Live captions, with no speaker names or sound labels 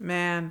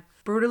Man,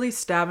 brutally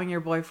stabbing your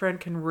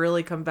boyfriend can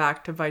really come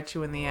back to bite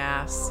you in the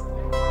ass.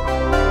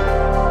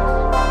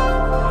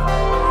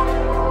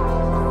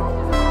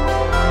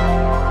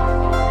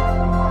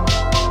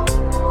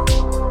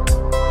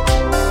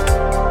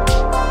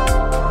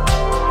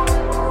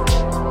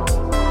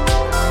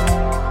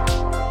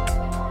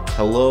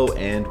 Hello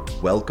and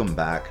welcome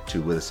back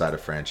to With a Side of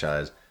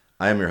Franchise.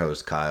 I am your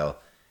host, Kyle.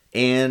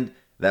 And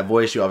that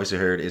voice you obviously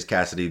heard is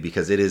Kasidy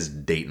because it is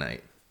date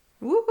night.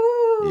 Woohoo!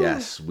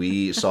 Yes,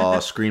 we saw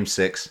Scream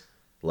 6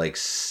 like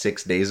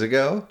 6 days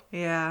ago.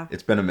 Yeah.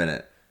 It's been a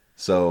minute.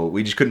 So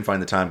we just couldn't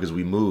find the time because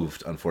we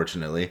moved,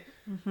 unfortunately.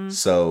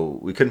 So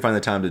we couldn't find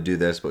the time to do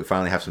this, but we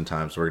finally have some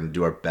time. So we're going to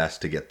do our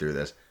best to get through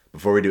this.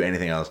 Before we do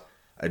anything else,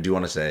 I do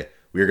want to say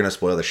we are going to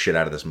spoil the shit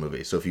out of this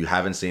movie. So if you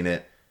haven't seen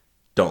it,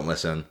 don't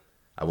listen.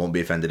 I won't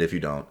be offended if you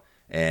don't.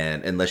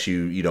 And unless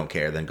you don't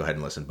care, then go ahead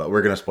and listen. But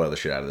we're going to spoil the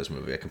shit out of this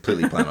movie. I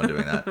completely plan on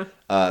doing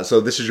that.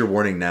 So this is your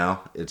warning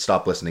now.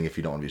 Stop listening if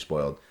you don't want to be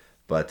spoiled.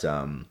 But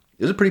it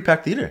was a pretty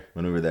packed theater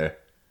when we were there.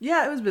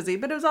 Yeah, it was busy,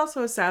 but it was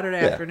also a Saturday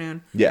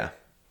afternoon. Yeah.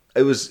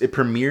 It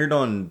premiered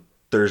on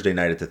Thursday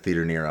night at the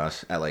theater near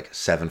us at like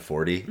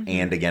 7:40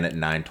 and again at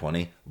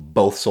 9:20.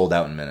 Both sold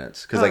out in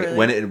minutes. Because really?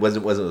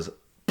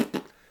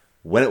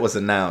 when it was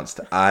announced,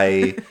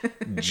 I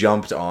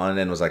jumped on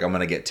and was like, I'm going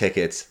to get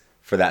tickets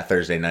for that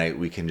Thursday night.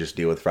 We can just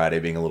deal with Friday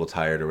being a little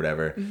tired or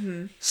whatever.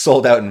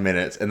 Sold out in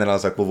minutes. And then I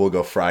was like, well, we'll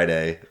go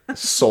Friday.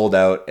 Sold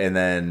out. And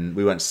then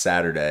we went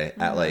Saturday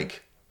at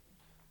like,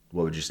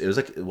 what would you say? It was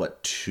like,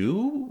 what,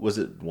 2? Was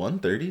it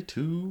 1:30?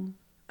 2?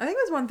 I think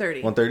it was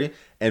 1:30. 1:30?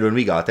 And when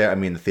we got there, I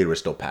mean, the theater was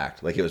still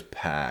packed. Like, it was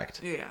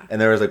packed. Yeah. And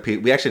there was like,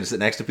 we actually had to sit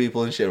next to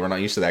people and shit. We're not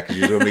used to that because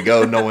usually when we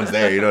go, no one's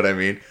there. You know what I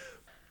mean?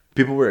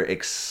 People were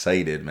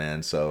excited,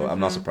 man. So I'm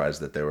not surprised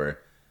that there were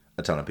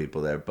a ton of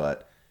people there.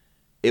 But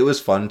it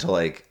was fun to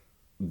like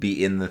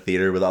be in the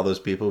theater with all those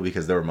people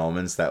because there were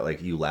moments that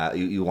like you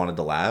wanted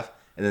to laugh,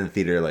 and then the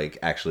theater, like,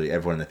 actually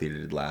everyone in the theater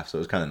did laugh. So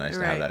it was kind of nice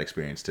to have that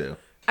experience too.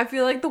 I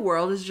feel like the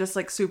world is just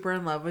like super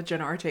in love with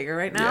Jenna Ortega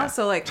right now. Yeah.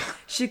 So like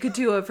she could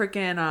do a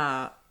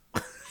freaking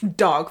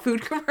dog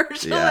food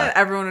commercial and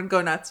everyone would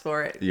go nuts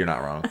for it. You're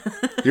not wrong.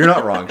 You're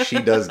not wrong.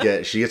 She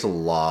gets a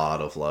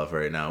lot of love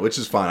right now, which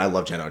is fine. I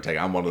love Jenna Ortega.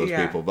 I'm one of those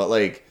people. But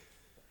like,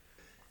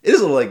 it is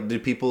a little like, do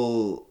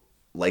people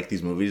like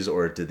these movies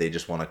or did they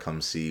just want to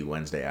come see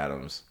Wednesday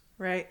Addams?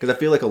 Right. Because I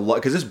feel like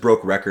because this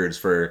broke records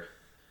for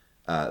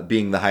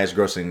being the highest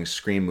grossing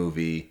Scream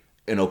movie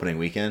in opening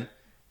weekend.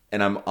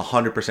 And I'm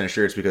 100%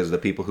 sure it's because the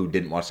people who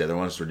didn't watch the other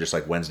ones were just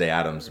like, Wednesday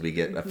Addams, we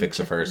get a fix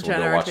of her, so we'll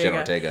go watch Jenna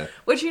Ortega.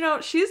 Which, you know,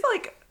 she's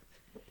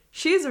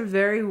a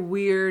very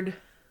weird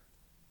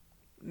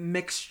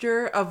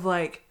mixture of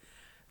like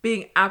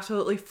being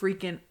absolutely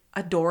freaking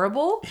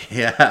adorable.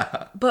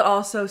 Yeah. But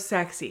also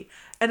sexy.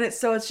 And it's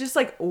just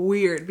like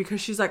weird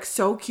because she's like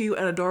so cute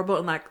and adorable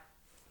and like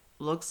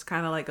looks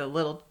kind of like a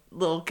little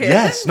kid.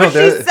 Yes. But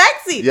she's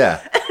sexy.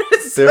 Yeah.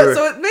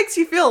 So it makes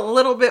you feel a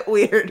little bit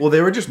weird. Well,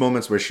 there were just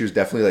moments where she was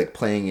definitely like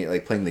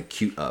playing the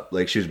cute up.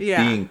 Like she was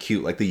being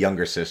cute, like the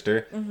younger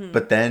sister.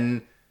 But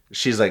then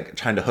she's like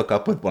trying to hook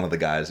up with one of the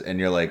guys. And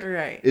you're like,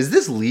 is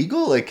this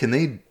legal? Like, can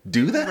they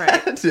do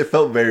that? Right. It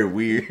felt very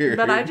weird.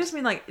 But I just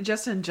mean like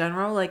just in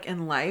general, like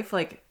in life,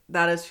 like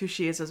that is who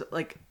she is.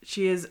 Like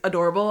she is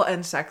adorable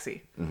and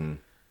sexy.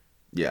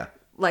 Yeah.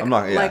 Like,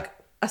 like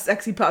a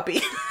sexy puppy.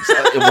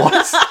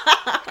 What?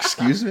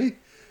 Excuse me?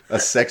 A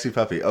sexy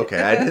puppy.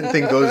 Okay, I didn't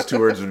think those two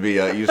words would be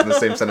used in the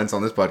same sentence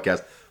on this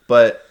podcast.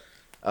 But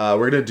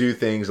we're going to do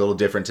things a little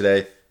different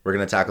today. We're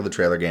going to tackle the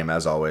trailer game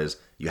as always.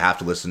 You have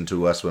to listen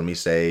to us when we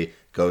say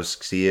go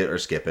see it or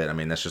skip it. I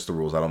mean, that's just the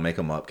rules. I don't make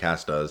them up.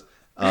 Cass does.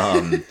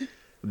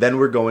 Then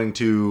we're going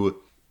to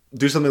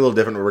do something a little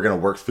different where we're going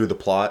to work through the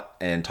plot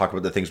and talk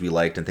about the things we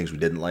liked and things we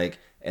didn't like.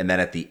 And then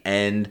at the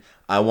end,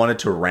 I wanted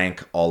to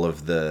rank all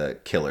of the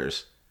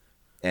killers.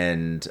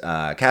 And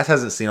Cass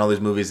hasn't seen all these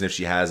movies, and if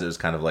she has, it was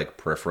kind of like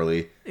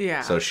peripherally.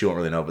 Yeah. So she won't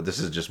really know, but this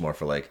is just more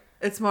for like...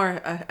 It's more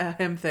a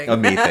him thing. A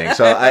me thing.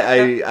 So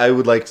I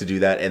would like to do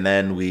that, and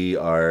then we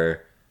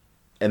are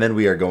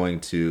going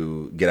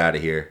to get out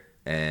of here,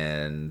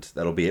 and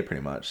that'll be it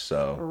pretty much.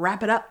 So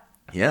wrap it up.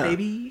 Yeah.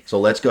 Baby. So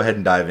let's go ahead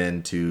and dive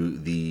into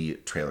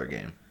the trailer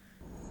game.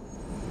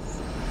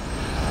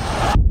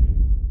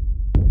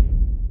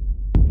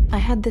 I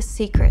had this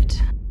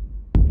secret.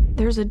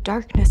 There's a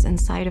darkness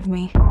inside of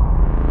me.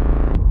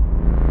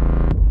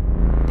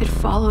 It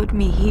followed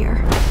me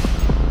here.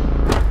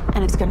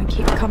 And it's gonna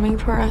keep coming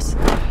for us.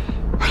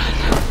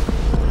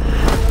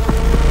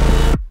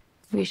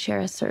 We share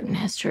a certain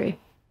history.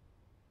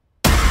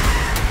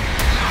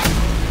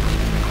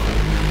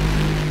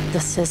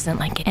 This isn't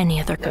like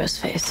any other ghost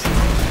face.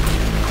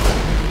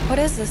 What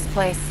is this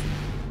place?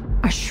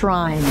 A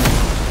shrine.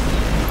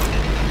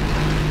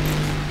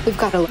 We've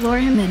got to lure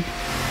him in.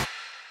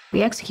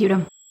 We execute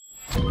him.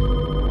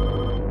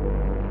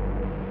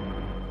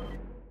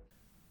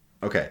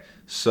 Okay,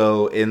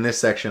 so in this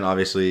section,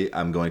 obviously,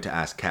 I'm going to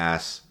ask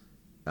Cass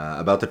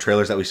about the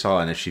trailers that we saw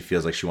and if she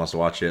feels like she wants to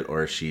watch it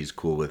or if she's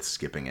cool with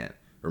skipping it.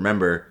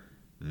 Remember,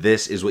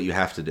 this is what you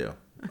have to do.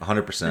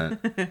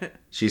 100%.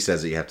 She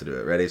says that you have to do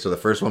it. Ready? So the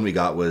first one we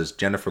got was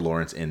Jennifer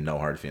Lawrence in No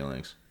Hard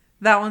Feelings.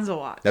 That one's a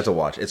watch. That's a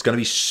watch. It's going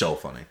to be so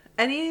funny.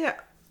 Any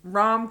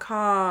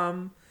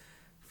rom-com,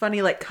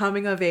 funny, like,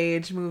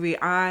 coming-of-age movie,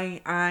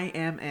 I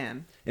am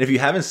in. And if you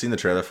haven't seen the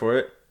trailer for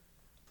it,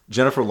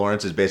 Jennifer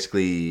Lawrence is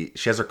basically,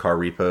 she has her car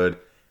repoed.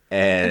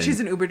 And she's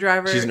an Uber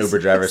driver. She's an Uber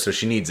driver, so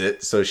she needs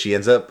it. So she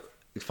ends up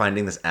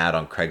finding this ad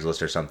on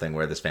Craigslist or something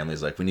where this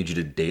family's like, we need you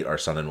to date our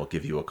son and we'll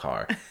give you a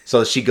car.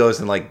 So she goes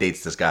and like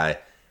dates this guy.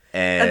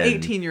 And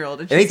an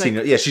 18-year-old. An 18,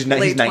 like, yeah, he's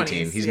 19.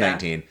 20s, He's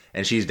 19.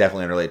 And she's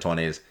definitely in her late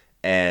 20s.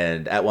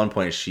 And at one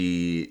point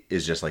she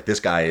is just like, this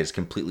guy is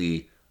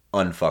completely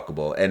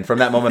unfuckable. And from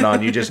that moment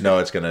on, you just know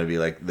it's going to be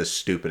like the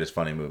stupidest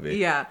funny movie.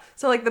 Yeah.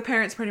 So like the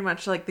parents pretty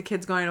much, like the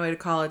kid's going away to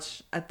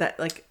college at that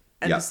like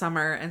end of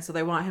summer. And so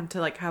they want him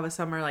to like have a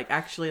summer like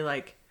actually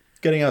like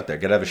getting out there,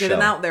 get out of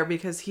getting out there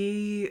because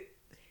he's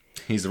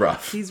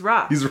rough. He's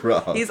rough. He's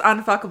rough. He's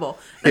unfuckable.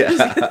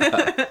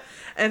 Yeah.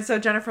 And so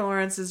Jennifer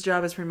Lawrence's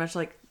job is pretty much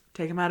like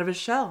take him out of his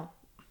shell.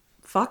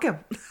 Fuck him.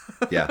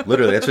 Yeah,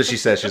 literally. That's what she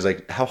says. She's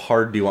like, how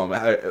hard do you want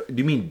me? Do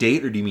you mean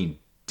date or do you mean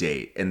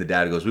date? And the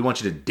dad goes, we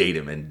want you to date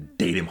him and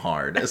date him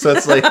hard. So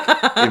it's like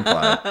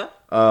implied.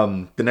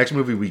 The next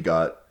movie we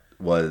got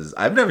was,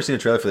 I've never seen a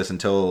trailer for this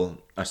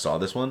until I saw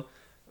this one.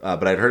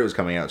 But I'd heard it was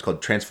coming out. It's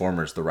called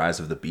Transformers: The Rise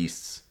of the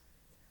Beasts.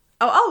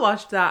 Oh, I'll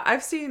watch that.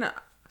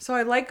 So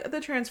I like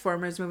the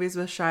Transformers movies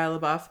with Shia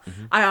LaBeouf.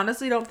 Mm-hmm. I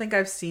honestly don't think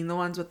I've seen the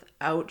ones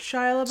without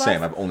Shia LaBeouf.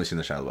 Same. I've only seen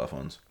the Shia LaBeouf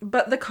ones.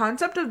 But the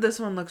concept of this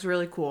one looks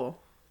really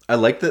cool. I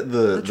like that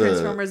the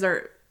Transformers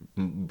are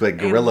like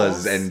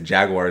gorillas and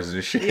jaguars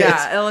and shit.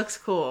 Yeah, it looks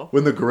cool.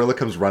 When the gorilla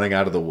comes running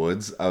out of the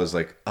woods, I was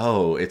like,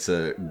 oh, it's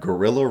a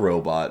gorilla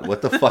robot.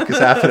 What the fuck is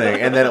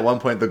happening? And then at one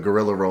point, the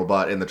gorilla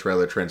robot in the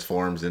trailer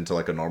transforms into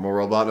like a normal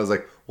robot. And I was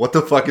like, what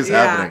the fuck is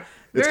happening?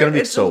 It's going to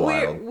be so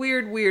wild.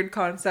 Weird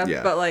concept,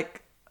 but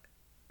like,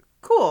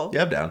 cool.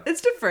 Yeah, I'm down.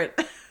 It's different.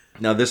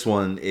 Now, this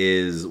one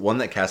is one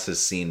that Cass has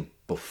seen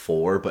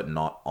before, but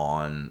not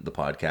on the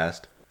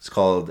podcast. It's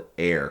called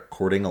Air,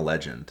 Courting a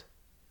Legend.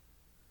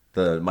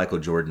 The Michael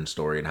Jordan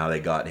story and how they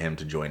got him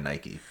to join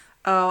Nike.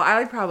 Oh,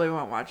 I probably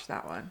won't watch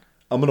that one.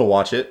 I'm going to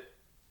watch it,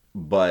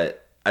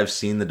 but I've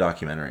seen the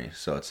documentary,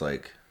 so it's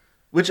like...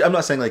 Which I'm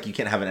not saying like you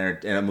can't have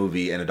a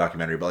movie and a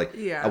documentary, but like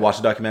I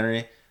watched the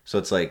documentary, so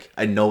it's like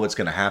I know what's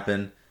going to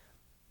happen.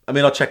 I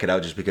mean, I'll check it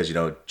out just because, you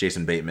know,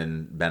 Jason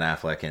Bateman, Ben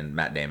Affleck, and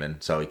Matt Damon,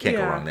 so you can't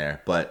go wrong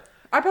there. But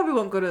I probably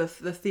won't go to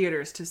the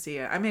theaters to see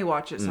it. I may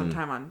watch it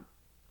sometime on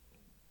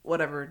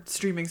whatever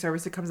streaming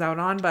service it comes out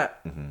on,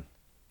 but...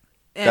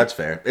 That's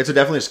fair. It's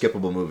definitely a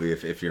skippable movie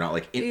if you're not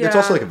like... It's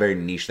also like a very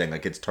niche thing.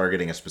 Like, it's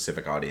targeting a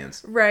specific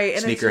audience. Right.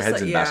 And sneakerheads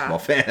like, and basketball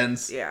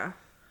fans. Yeah.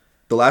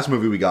 The last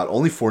movie we got,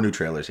 only 4 new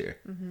trailers here.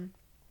 Mm-hmm.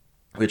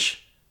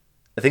 Which,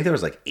 I think there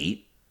was like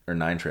 8 or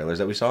 9 trailers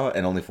that we saw,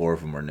 and only 4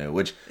 of them were new,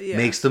 which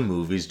makes the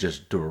movies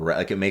just drag.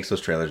 Like, it makes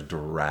those trailers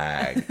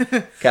drag.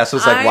 Cass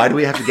was like, why do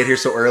we have to get here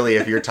so early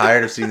if you're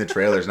tired of seeing the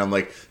trailers? And I'm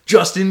like,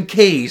 just in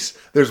case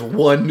there's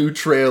one new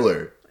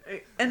trailer.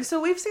 And so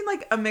we've seen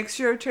like a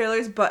mixture of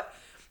trailers, but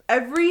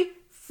every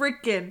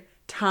freaking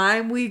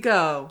time we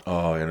go...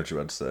 Oh, I know what you're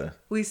about to say.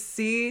 We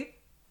see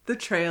the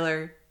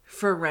trailer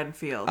for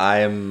Renfield. I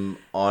am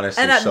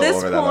honestly and at so this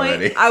over that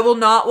already. point, I will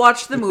not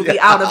watch the movie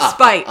out of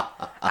spite.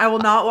 I will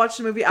not watch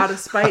the movie out of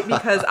spite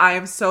because I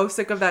am so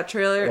sick of that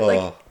trailer. Oh.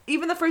 Like,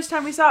 even the first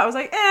time we saw it, I was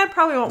like,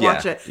 probably won't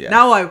watch it. Yeah.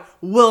 Now I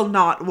will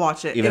not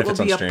watch it. Even it if will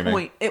it's be on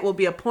streaming. It will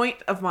be a point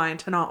of mine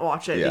to not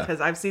watch it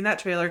because I've seen that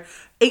trailer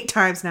 8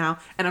 times now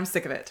and I'm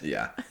sick of it.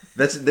 Yeah.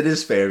 That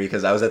is fair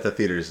because I was at the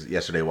theaters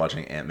yesterday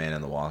watching Ant-Man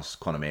and the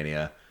Wasp: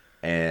 Quantumania,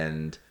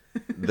 and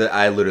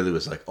I literally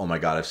was like, oh my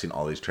god, I've seen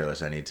all these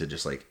trailers. I need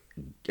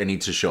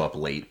to show up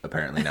late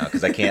apparently now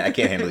because I can't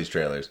handle these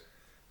trailers.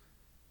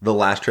 The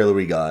last trailer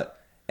we got,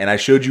 and I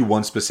showed you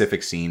one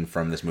specific scene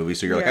from this movie,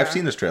 so you're like, I've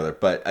seen this trailer,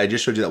 but I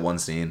just showed you that one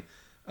scene.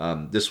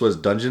 This was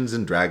Dungeons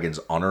and Dragons: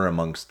 Honor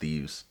Amongst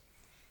Thieves.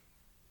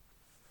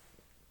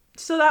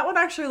 So that one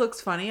actually looks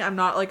funny. I'm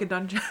not like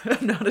I'm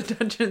not a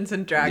Dungeons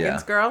and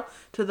Dragons girl.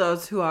 To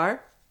those who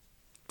are,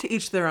 to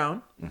each their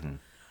own. Mm-hmm.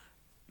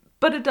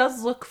 But it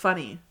does look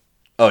funny.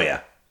 Oh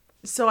yeah.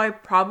 So I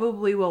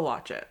probably will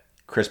watch it.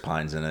 Chris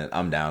Pine's in it.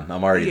 I'm down.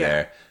 I'm already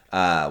there.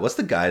 What's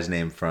the guy's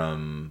name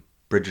from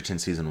Bridgerton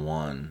season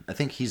 1? I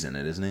think he's in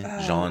it, isn't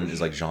he? Jean is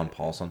like Jean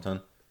Paul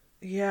something.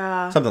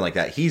 Yeah. Something like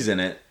that. He's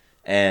in it,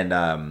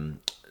 and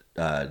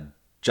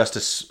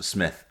Justice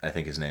Smith, I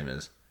think his name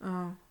is.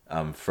 Oh.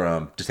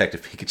 From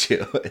Detective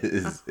Pikachu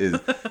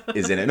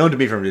is in it. Known to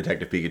be from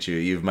Detective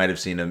Pikachu. You might have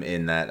seen him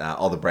in that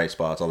All the Bright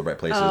Spots, All the Bright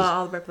Places.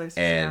 All the Bright Places.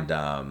 And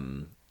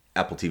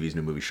Apple TV's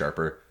new movie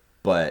Sharper.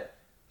 But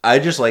I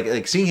just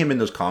like seeing him in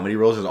those comedy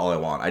roles is all I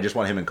want. I just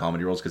want him in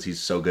comedy roles because he's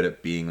so good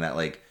at being that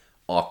like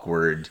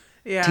awkward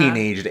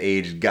teenage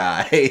aged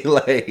guy.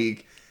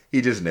 Like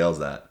he just nails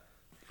that.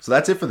 So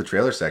that's it for the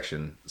trailer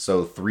section.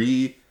 So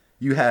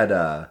you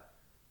had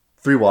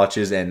 3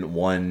 watches and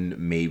 1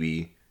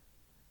 maybe.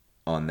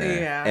 on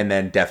there. Yeah. And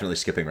then definitely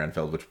skipping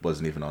Renfield, which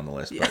wasn't even on the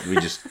list, but we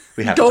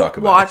have to talk about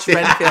Don't watch it.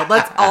 Renfield.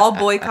 Let's all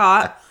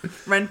boycott.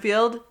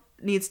 Renfield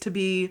needs to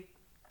be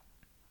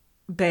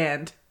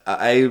banned.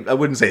 I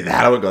wouldn't say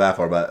that. I wouldn't go that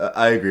far, but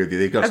I agree with you.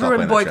 They got to stop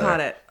Everyone playing that boycott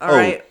trailer. it. All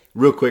right.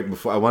 Real quick,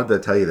 before I wanted to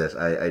tell you this.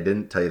 I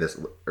didn't tell you this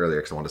earlier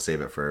because I wanted to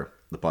save it for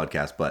the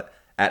podcast, but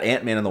at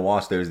Ant-Man and the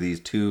Wasp, there's these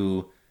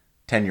 2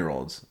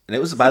 10-year-olds. And it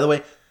was, by the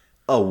way,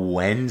 a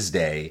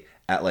Wednesday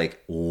at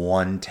like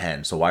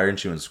 1:10. So why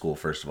aren't you in school,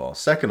 first of all?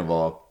 Second of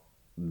all,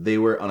 they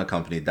were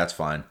unaccompanied. That's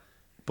fine.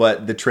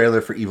 But the trailer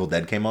for Evil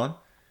Dead came on.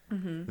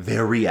 Mm-hmm.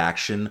 Their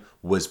reaction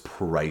was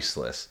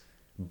priceless.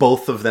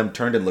 Both of them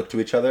turned and looked to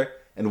each other.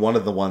 And one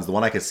of the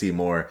one I could see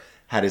more,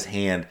 had his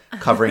hand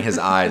covering his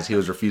eyes. He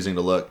was refusing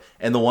to look.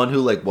 And the one who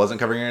like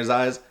wasn't covering his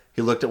eyes,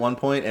 he looked at one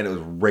point and it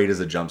was right as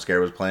a jump scare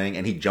was playing.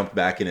 And he jumped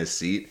back in his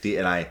seat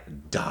and I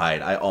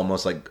died. I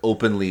almost like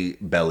openly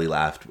belly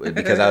laughed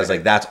because I was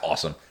like, that's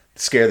awesome.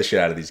 Scare the shit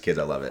out of these kids.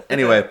 I love it.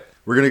 Anyway,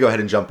 we're going to go ahead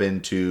and jump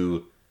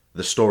into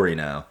the story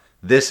now.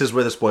 This is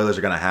where the spoilers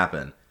are going to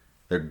happen.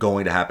 They're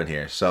going to happen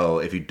here. So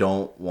if you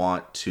don't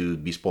want to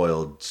be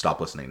spoiled, stop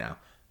listening now.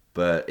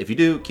 But if you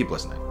do, keep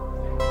listening.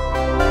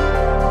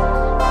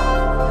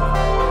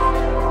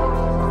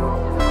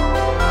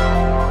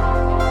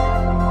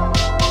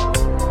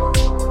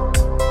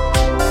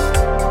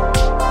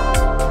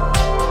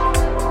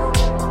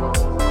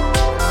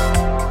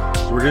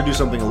 We're going to do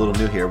something a little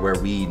new here where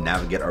we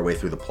navigate our way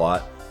through the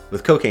plot.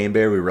 With Cocaine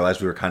Bear, we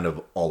realized we were kind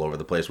of all over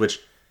the place, which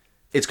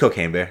it's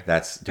Cocaine Bear.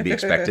 That's to be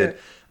expected.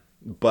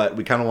 But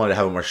we kind of wanted to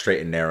have a more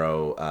straight and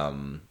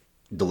narrow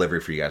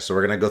delivery for you guys. So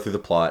we're going to go through the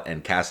plot,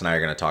 and Cass and I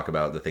are going to talk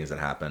about the things that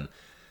happen.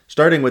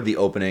 Starting with the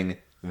opening.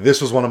 This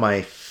was one of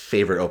my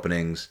favorite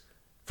openings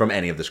from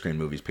any of the Scream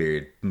movies,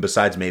 period.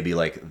 Besides maybe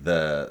like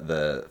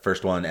the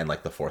first one and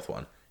like the fourth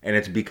one. And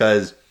it's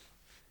because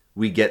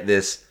we get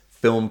this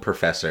film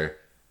professor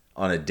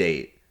on a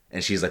date,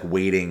 and she's like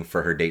waiting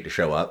for her date to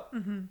show up.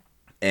 Mm-hmm.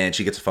 And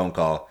she gets a phone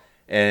call,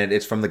 and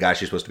it's from the guy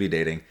she's supposed to be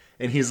dating.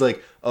 And he's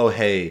like, oh,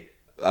 hey,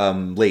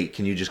 late.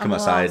 Can you just come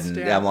outside?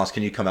 I'm lost.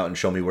 Can you come out and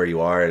show me where you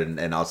are?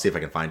 And I'll see if I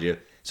can find you.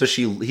 So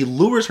he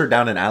lures her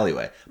down an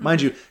alleyway. Mm-hmm.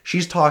 Mind you,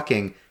 she's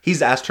talking.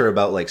 He's asked her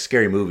about like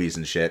scary movies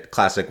and shit.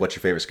 Classic, what's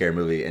your favorite scary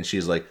movie? And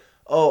she's like,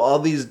 oh, all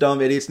these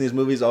dumb idiots in these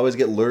movies always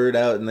get lured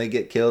out and they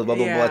get killed, blah,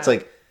 blah, blah. It's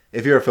like,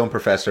 if you're a film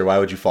professor, why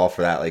would you fall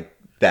for that? Like,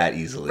 that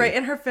easily. Right,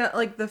 and her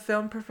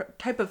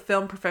type of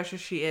film professor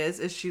she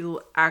is she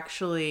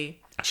actually...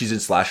 She's in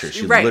slashers.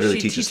 She literally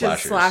teaches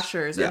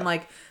slashers. Yeah. And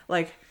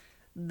like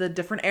the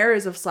different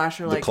eras of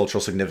slasher, the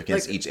cultural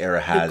significance each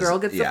era has. The girl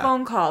gets the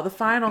phone call. The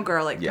final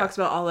girl talks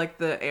about all like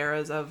the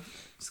eras of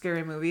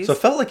scary movies. So it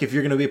felt like if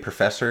you're going to be a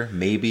professor,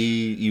 maybe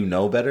you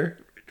know better.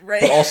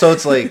 Right. But also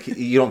it's like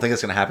you don't think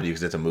it's going to happen to you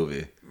because it's a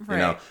movie. Right.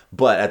 You know?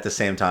 But at the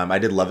same time, I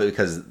did love it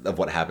because of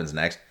what happens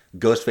next.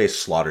 Ghostface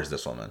slaughters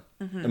this woman.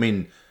 Mm-hmm. I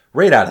mean,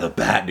 right out of the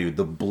bat, dude,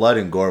 the blood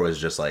and gore was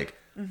just like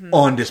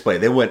on display.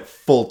 They went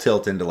full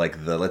tilt into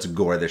like the let's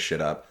gore this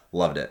shit up.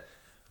 Loved it.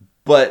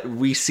 But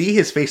we see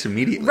his face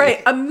immediately.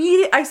 Right.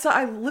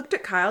 I looked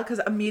at Kyle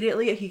because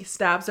immediately he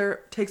stabs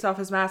her, takes off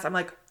his mask. I'm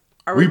like,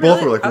 we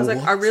both were like, I was what?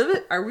 like, are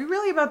we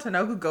really about to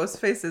know who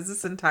Ghostface is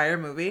this entire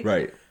movie?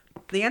 Right.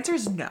 The answer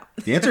is no.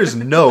 The answer is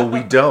no,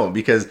 we don't.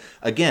 Because,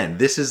 again,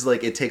 this is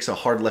like, it takes a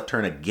hard left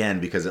turn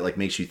again because it like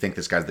makes you think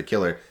this guy's the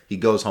killer. He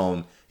goes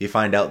home. You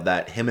find out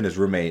that him and his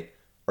roommate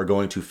are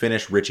going to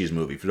finish Richie's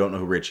movie. If you don't know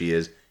who Richie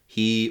is,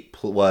 he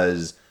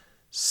was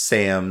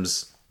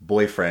Sam's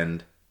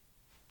boyfriend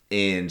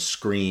in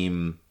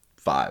Scream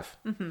 5.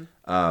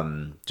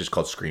 Mm-hmm. Just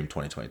called Scream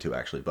 2022,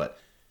 actually. But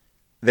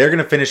they're going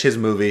to finish his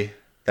movie.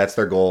 That's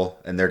their goal.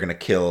 And they're going to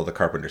kill the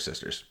Carpenter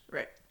sisters.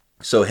 Right.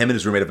 So him and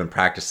his roommate have been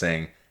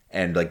practicing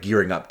and like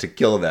gearing up to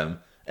kill them.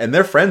 And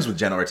they're friends with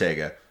Jenna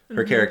Ortega,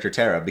 her character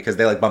Tara, because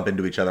they like bump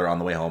into each other on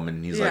the way home.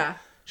 And he's like,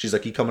 she's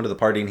like, you coming to the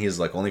party? And he's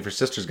like, only if your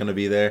sister's going to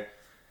be there.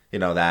 You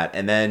know that.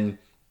 And then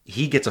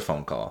he gets a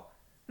phone call.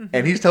 Mm-hmm.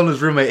 And he's telling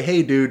his roommate,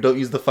 hey, dude, don't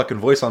use the fucking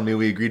voice on me.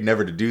 We agreed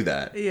never to do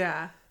that.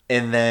 Yeah.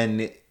 And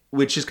then,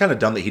 which is kind of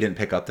dumb that he didn't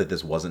pick up that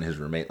this wasn't his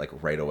roommate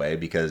like right away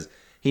because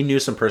he knew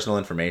some personal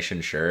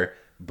information, sure.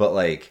 But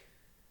like,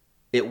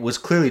 it was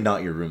clearly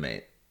not your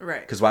roommate.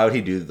 Right. Because why would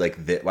he do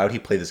like that? Why would he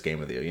play this game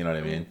with you? You know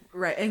what I mean?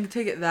 Right. And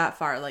take it that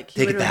far. Like,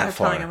 he take it that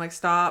far. Telling him, like,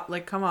 stop.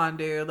 Like, come on,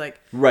 dude.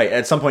 Like, right.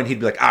 At some point, he'd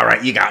be like, all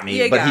right, you got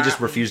me. But he just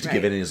refused to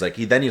give in. And he's like,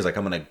 he was like,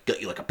 I'm going to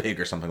gut you like a pig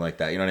or something like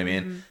that. You know what I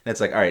mean? Mm-hmm. And it's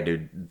like, all right,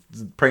 dude,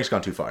 prank's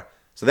gone too far.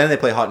 So then they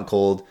play hot and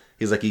cold.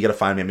 He's like, you got to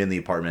find me. I'm in the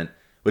apartment,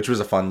 which was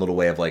a fun little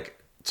way of like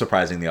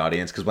surprising the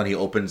audience. Because when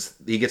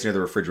he gets near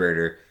the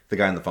refrigerator, the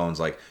guy on the phone's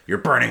like, you're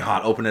burning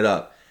hot. Open it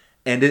up.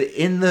 And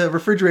in the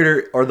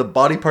refrigerator are the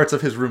body parts of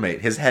his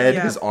roommate. His head,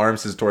 his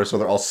arms, his torso.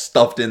 They're all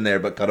stuffed in there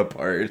but cut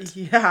apart.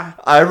 Yeah.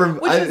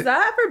 Has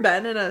that ever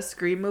been in a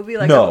Scream movie?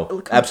 Like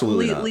no,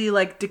 absolutely not. Completely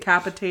like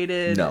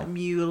decapitated,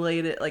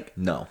 mutilated. Like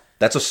no.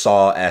 That's a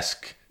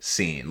Saw-esque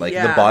scene. Like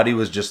the body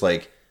was just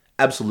like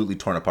absolutely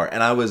torn apart.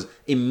 And I was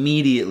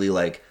immediately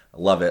like,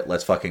 love it.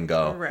 Let's fucking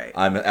go. Right.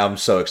 I'm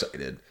so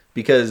excited.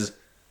 Because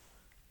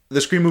the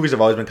Scream movies have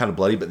always been kind of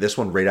bloody, but this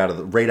one right out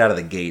of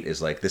the gate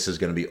is like, this is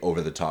going to be over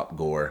the top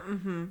gore.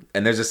 Mm-hmm.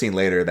 And there's a scene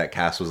later that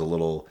Cass was a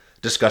little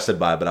disgusted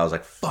by, but I was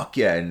like, fuck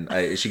yeah.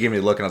 And she gave me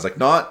a look and I was like,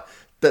 not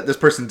that this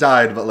person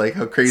died, but like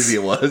how crazy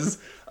it was.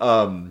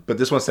 But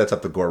this one sets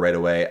up the gore right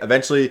away.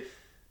 Eventually,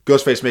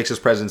 Ghostface makes his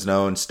presence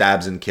known,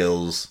 stabs and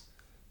kills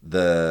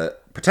the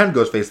pretend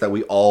Ghostface that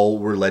we all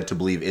were led to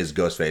believe is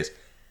Ghostface.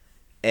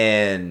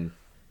 And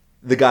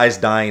the guy's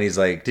dying. He's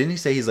like, didn't he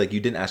say, he's like, you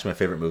didn't ask me my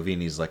favorite movie?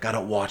 And he's like, I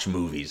don't watch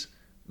movies.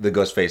 The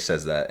Ghostface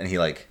says that. And he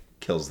like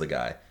kills the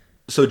guy.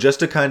 So just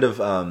to kind of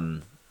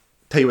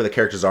tell you where the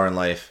characters are in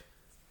life,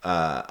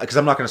 because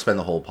I'm not going to spend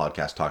the whole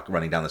podcast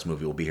running down this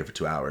movie. We'll be here for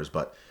 2 hours.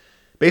 But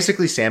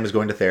basically, Sam is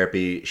going to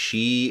therapy.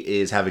 She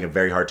is having a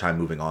very hard time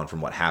moving on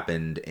from what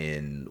happened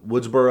in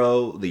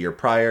Woodsboro the year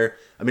prior.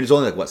 I mean, it's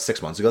only like, what,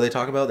 6 months ago they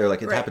talk about? They're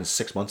like, it happened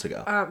 6 months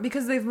ago.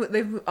 Because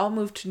they've all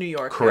moved to New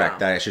York.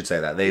 Correct. Now. I should say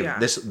that.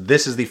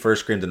 This is the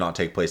first Scream to not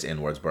take place in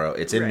Woodsboro.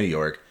 It's in New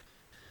York.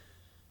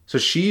 So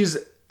she's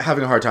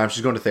having a hard time.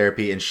 She's going to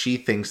therapy, and she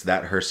thinks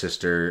that her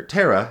sister,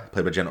 Tara,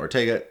 played by Jenna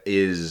Ortega,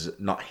 is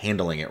not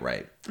handling it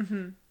right.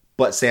 Mm-hmm.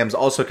 But Sam's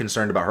also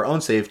concerned about her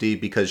own safety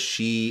because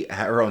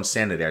her own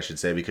sanity, I should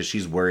say, because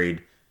she's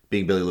worried,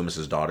 being Billy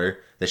Loomis's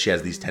daughter, that she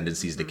has these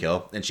tendencies to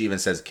kill. And she even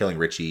says killing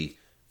Richie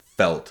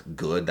felt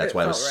good. That's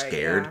why I was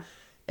scared. Right,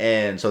 yeah.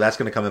 And so that's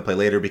going to come and play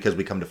later because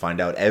we come to find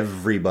out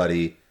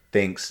everybody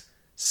thinks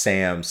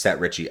Sam set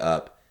Richie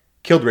up,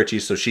 killed Richie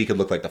so she could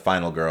look like the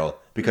final girl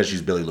because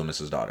she's Billy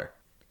Loomis's daughter.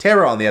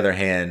 Tara, on the other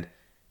hand,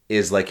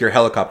 is like, you're a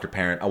helicopter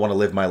parent. I want to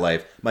live my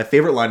life. My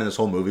favorite line in this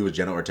whole movie was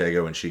Jenna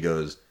Ortega when she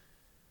goes,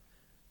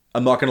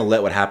 I'm not going to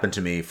let what happened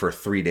to me for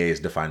 3 days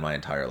define my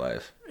entire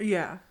life.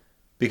 Yeah.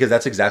 Because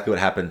that's exactly what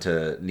happened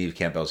to Neve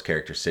Campbell's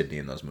character, Sydney,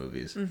 in those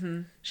movies.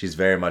 Mm-hmm. She's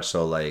very much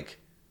so like,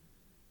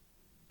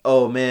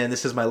 oh man,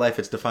 this is my life.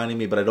 It's defining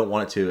me, but I don't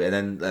want it to. And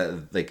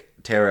then like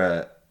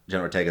Tara,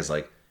 Jenna Ortega's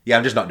like, yeah,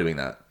 I'm just not doing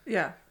that.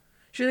 Yeah.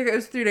 She's like, it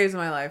was 3 days of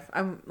my life.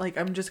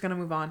 I'm just going to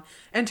move on.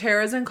 And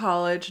Tara's in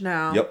college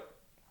now. Yep.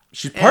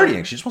 She's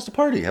partying. She just wants to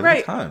party. Have a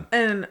good time.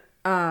 And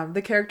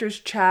the characters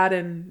Chad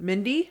and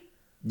Mindy.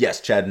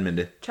 Yes, Chad and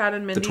Mindy.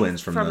 The twins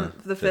from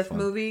the fifth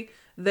movie.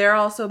 They're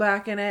also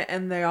back in it,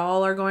 and they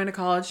all are going to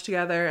college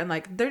together, and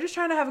like they're just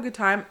trying to have a good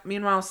time.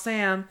 Meanwhile,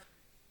 Sam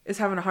is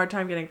having a hard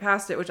time getting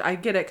past it, which I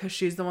get it because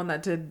she's the one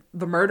that did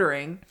the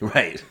murdering.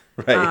 Right.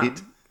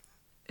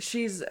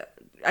 She's,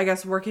 I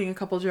guess, working a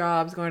couple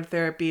jobs, going to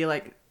therapy,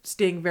 like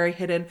staying very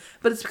hidden,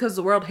 but it's because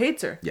the world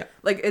hates her. Yeah.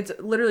 Like it's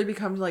literally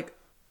becomes like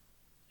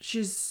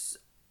she's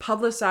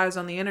publicized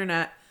on the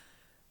internet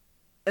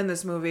in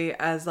this movie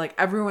as like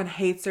everyone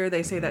hates her.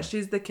 They say that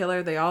she's the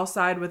killer. They all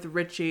side with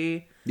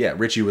Richie. Yeah,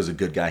 Richie was a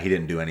good guy. He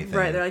didn't do anything.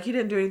 Right, they're like, he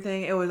didn't do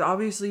anything. It was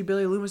obviously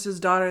Billy Loomis's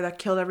daughter that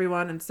killed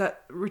everyone and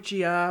set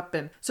Richie up.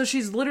 And so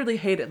she's literally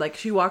hated. Like,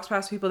 she walks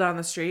past people down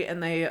the street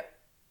and they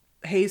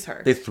haze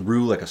her. They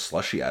threw like a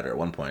slushie at her at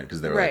one point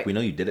because they were like, we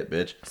know you did it,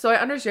 bitch. So I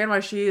understand why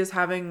she is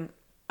having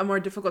a more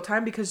difficult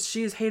time because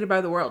she's hated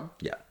by the world.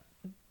 Yeah.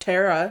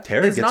 Tara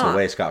gets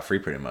away scot-free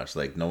pretty much.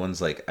 Like, no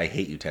one's like, I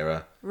hate you,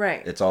 Tara.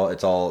 Right. It's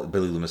all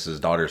Billy Loomis's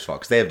daughter's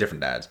fault because they have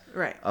different dads.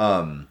 Right.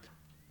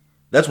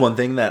 That's one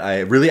thing that I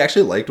really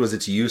actually liked was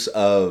its use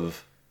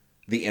of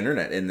the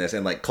internet in this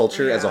and like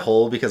culture as a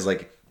whole, because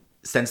like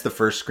since the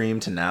first Scream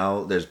to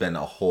now, there's been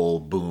a whole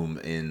boom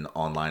in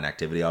online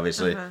activity,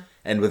 obviously. Uh-huh.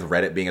 And with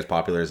Reddit being as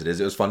popular as it is,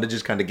 it was fun to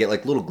just kind of get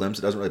like little glimpse.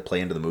 It doesn't really play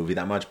into the movie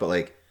that much, but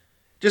like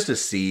just to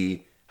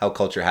see how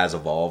culture has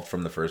evolved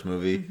from the first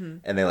movie. Mm-hmm.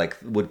 And they like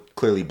would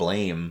clearly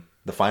blame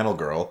the final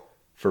girl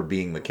for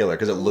being the killer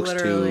because it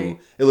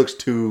looks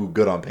too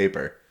good on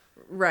paper.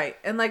 Right.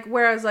 And like,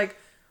 whereas like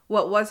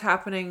what was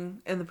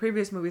happening in the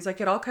previous movies,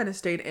 like it all kind of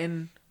stayed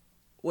in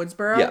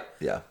Woodsboro.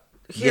 Yeah.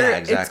 Here, yeah,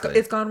 exactly.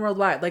 It's gone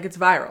worldwide. Like, it's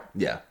viral.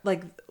 Yeah.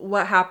 Like,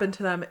 what happened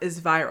to them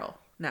is viral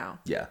now.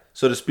 Yeah.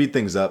 So to speed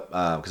things up,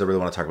 because I really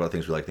want to talk about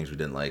things we like, things we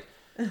didn't like.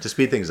 To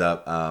speed things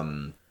up,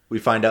 we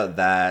find out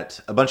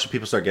that a bunch of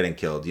people start getting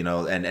killed, you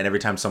know, and every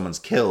time someone's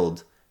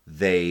killed,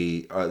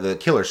 the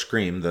killer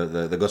Scream,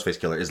 the Ghostface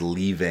killer, is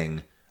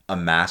leaving a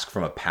mask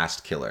from a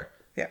past killer.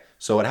 Yeah.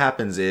 So what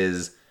happens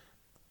is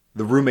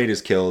the roommate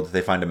is killed.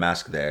 They find a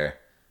mask there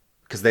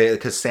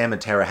because Sam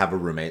and Tara have a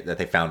roommate that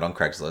they found on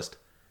Craigslist.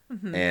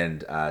 Mm-hmm.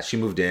 And she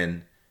moved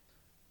in.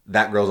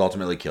 That girl's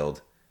ultimately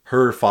killed.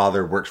 Her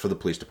father works for the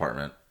police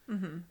department.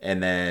 Mm-hmm.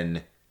 And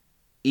then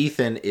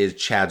Ethan is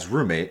Chad's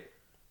roommate.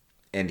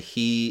 And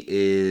he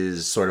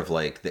is sort of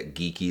like that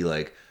geeky,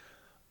 like,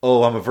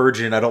 oh, I'm a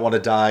virgin. I don't want to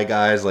die,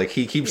 guys. Like,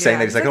 he keeps saying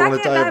that. He's like, I don't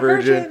want to die a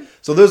virgin.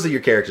 So those are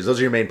your characters. Those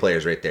are your main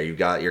players right there. You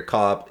got your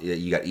cop.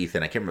 You got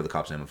Ethan. I can't remember the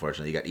cop's name,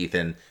 unfortunately. You got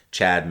Ethan,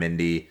 Chad,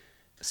 Mindy,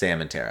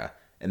 Sam, and Tara.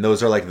 And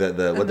those are like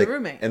the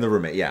roommate. And the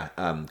roommate, yeah.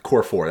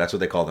 Core 4, that's what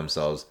they call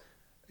themselves.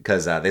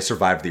 Because they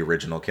survived the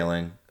original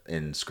killing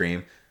in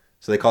Scream.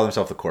 So they call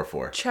themselves the Core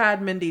 4.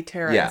 Chad, Mindy,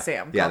 Tara, and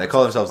Sam. Yeah, they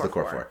call themselves the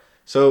Core 4.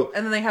 So,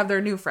 and then they have their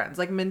new friends.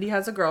 Like, Mindy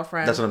has a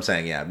girlfriend. That's what I'm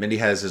saying, yeah. Mindy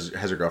has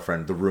her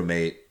girlfriend, the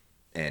roommate,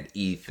 and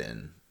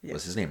Ethan. Yeah.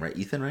 What's his name, right?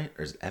 Ethan, right?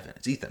 Or is it Evan?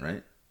 It's Ethan,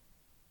 right?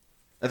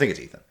 I think it's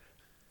Ethan.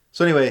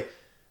 So anyway,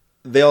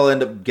 they all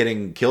end up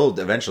getting killed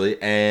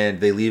eventually, and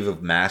they leave a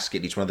mask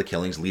at each one of the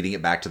killings, leading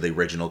it back to the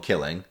original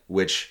killing,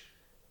 which,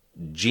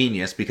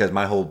 genius, because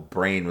my whole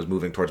brain was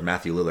moving towards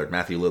Matthew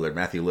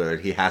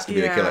Lillard. He has to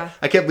be the killer.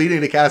 I kept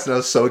leading to cast, and I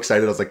was so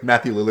excited. I was like,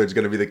 Matthew Lillard's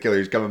going to be the killer.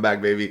 He's coming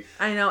back, baby.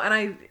 I know,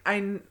 and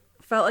I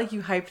felt like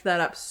you hyped that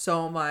up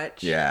so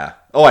much. Yeah.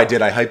 Oh, I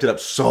did. I hyped it up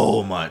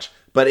so much.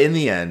 But in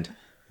the end,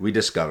 we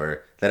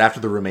discover that after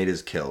the roommate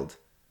is killed,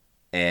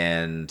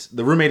 and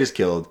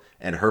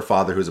her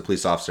father, who's a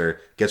police officer,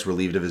 gets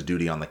relieved of his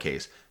duty on the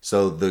case.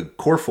 So the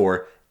Core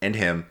 4 and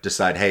him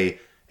decide, hey,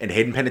 and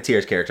Hayden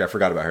Panettiere's character, I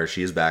forgot about her.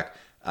 She is back.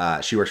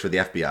 She works for the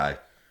FBI,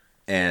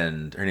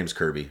 and her name's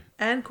Kirby.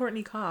 And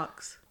Courtney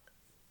Cox.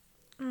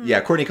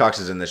 Yeah, Courtney Cox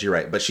is in this. You're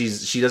right, but she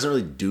doesn't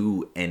really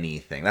do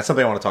anything. That's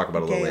something I want to talk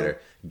about a little later.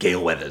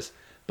 Gale Weathers.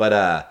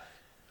 But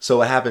so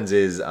what happens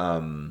is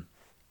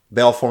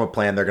they all form a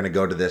plan. They're going to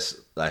go to this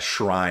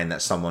shrine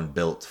that someone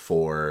built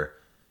for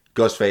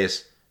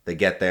Ghostface. They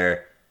get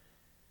there.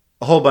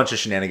 A whole bunch of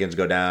shenanigans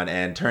go down,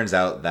 and turns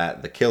out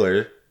that the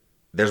killer,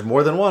 there's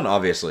more than one,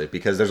 obviously,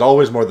 because there's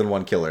always more than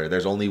one killer.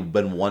 There's only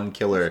been one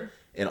killer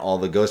in all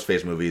the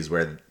Ghostface movies,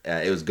 where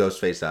it was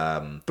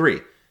Ghostface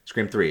 3,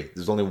 Scream 3.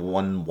 There's only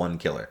one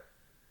killer.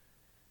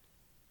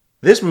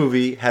 This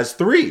movie has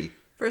 3.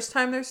 First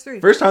time there's 3.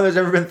 First time there's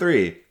ever been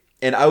 3.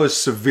 And I was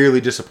severely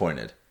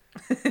disappointed.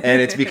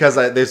 And it's because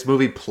this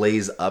movie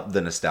plays up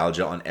the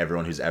nostalgia on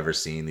everyone who's ever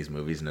seen these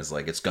movies, and it's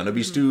like, it's gonna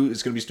be Stu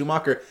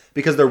Macher,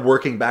 because they're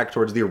working back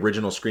towards the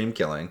original Scream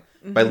killing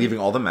by leaving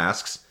all the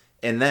masks.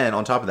 And then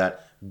on top of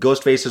that,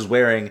 Ghostface is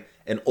wearing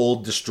an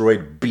old,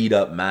 destroyed, beat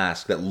up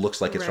mask that looks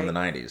like it's from the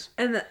 90s.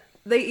 And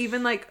they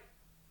even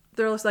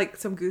there's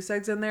some goose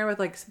eggs in there with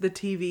the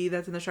TV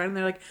that's in the shrine, and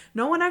they're like,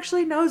 no one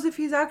actually knows if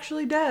he's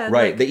actually dead.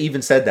 Right. They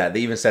even said that.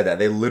 They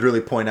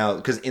literally point out,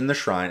 because in the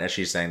shrine, as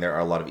she's saying, there are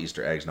a lot of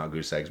Easter eggs, not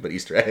goose eggs, but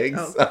Easter eggs.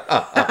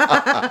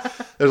 Oh.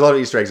 There's a lot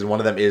of Easter eggs, and one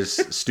of them is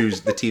the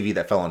TV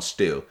that fell on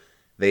Stu.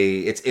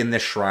 It's in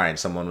this shrine.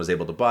 Someone was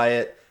able to buy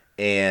it,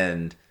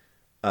 and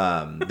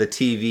the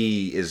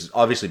TV is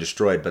obviously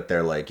destroyed, but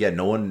they're like, yeah,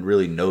 no one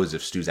really knows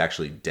if Stu's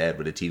actually dead.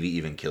 Would a TV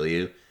even kill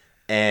you?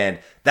 And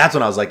that's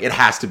when I was like, it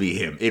has to be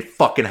him. It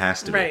fucking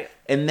has to be. Right.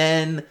 And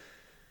then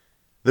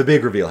the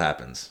big reveal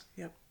happens.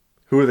 Yep.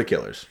 Who are the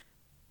killers?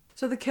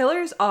 So the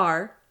killers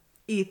are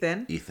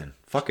Ethan.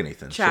 Fucking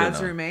Ethan.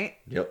 Chad's roommate.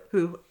 Yep.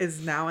 Who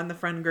is now in the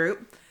friend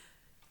group.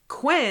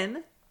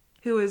 Quinn,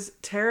 who is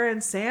Tara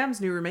and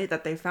Sam's new roommate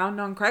that they found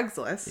on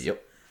Craigslist.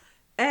 Yep.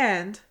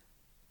 And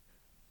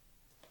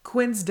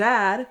Quinn's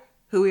dad,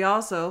 who we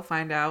also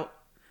find out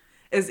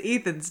is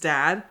Ethan's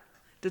dad,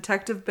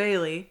 Detective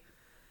Bailey,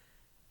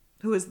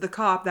 who is the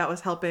cop that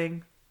was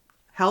helping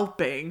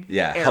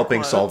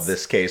solve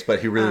this case, but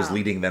he really was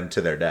leading them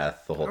to their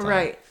death the whole time.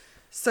 Right.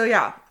 So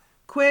yeah,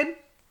 Quinn,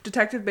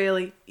 Detective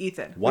Bailey,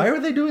 Ethan. Why are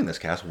they doing this,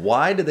 Cass?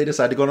 Why did they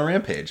decide to go on a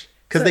rampage?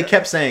 Because they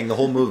kept saying the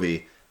whole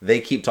movie, they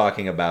keep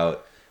talking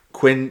about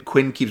Quinn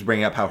keeps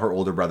bringing up how her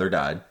older brother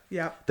died.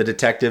 Yeah. The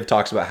detective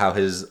talks about how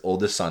his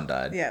oldest son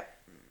died. Yeah.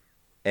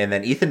 And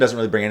then Ethan doesn't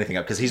really bring anything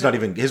up because he's not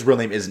even, his real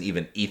name isn't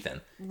even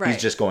Ethan. Right.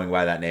 He's just going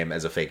by that name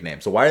as a fake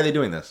name. So why are they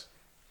doing this?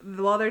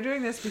 Well, they're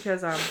doing this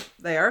because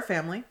they are a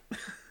family.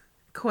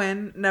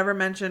 Quinn never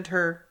mentioned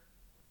her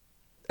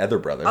other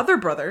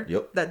brother.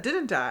 Yep. That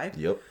didn't die.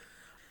 Yep.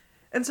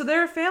 And so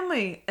they're a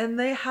family, and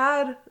they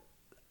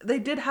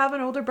did have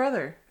an older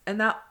brother, and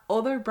that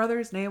older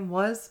brother's name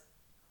was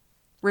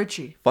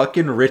Richie.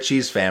 Fucking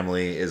Richie's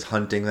family is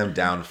hunting them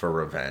down for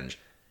revenge.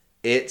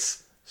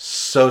 It's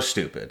so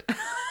stupid.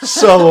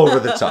 So over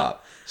the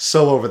top.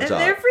 So over the top.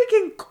 And they're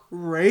freaking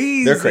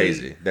crazy.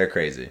 They're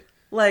crazy.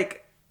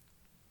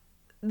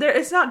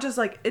 It's not just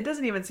it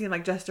doesn't even seem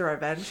like just a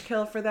revenge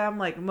kill for them.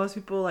 Most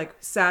people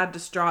sad,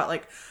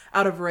 distraught,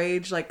 out of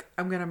rage,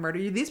 I'm gonna murder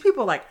you. These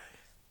people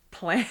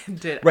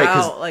planned it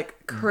out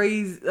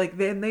crazy.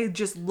 They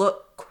just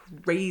look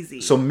crazy.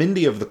 So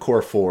Mindy of the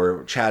Core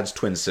 4, Chad's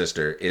twin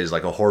sister, is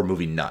a horror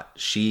movie nut.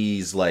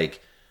 She's we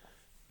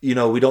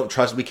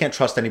can't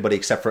trust anybody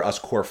except for us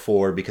Core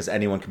 4 because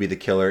anyone could be the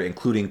killer,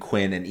 including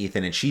Quinn and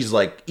Ethan. And she's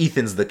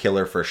Ethan's the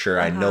killer for sure.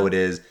 I know it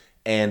is.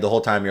 And the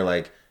whole time you're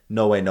like,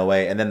 no way, no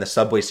way. And then the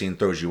subway scene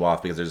throws you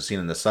off because there's a scene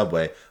in the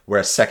subway where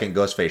a second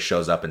Ghostface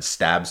shows up and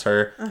stabs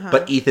her.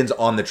 But Ethan's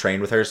on the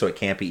train with her, so it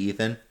can't be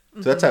Ethan.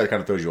 So that's how it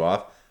kind of throws you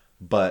off.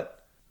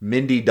 But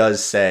Mindy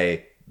does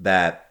say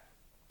that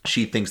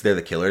she thinks they're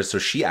the killers, so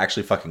she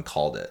actually fucking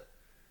called it.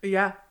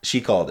 Yeah.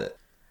 She called it.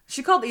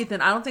 She called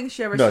Ethan. I don't think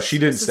she ever she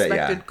didn't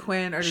suspected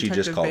Quinn or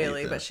Detective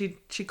Bailey, but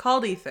she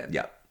called Ethan.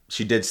 Yeah.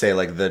 She did say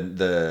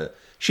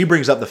she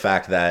brings up the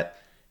fact that,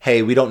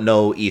 hey, we don't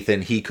know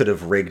Ethan. He could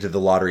have rigged the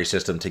lottery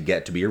system to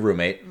get to be your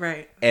roommate.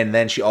 Right. And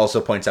then she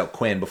also points out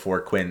Quinn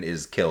before Quinn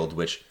is killed,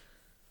 which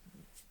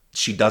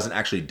she doesn't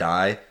actually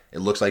die. It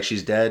looks like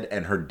she's dead,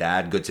 and her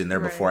dad gets in there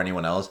before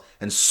anyone else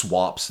and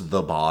swaps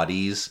the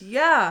bodies.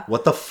 Yeah.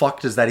 What the fuck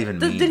does that even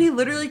mean? Did he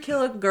literally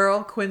kill a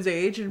girl Quinn's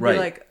age and be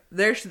like,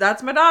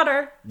 that's my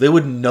daughter? They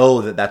would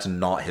know that that's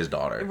not his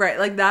daughter.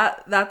 Right.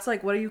 That's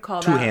what do you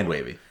call that? Too hand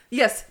wavy.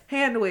 Yes,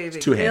 hand waving.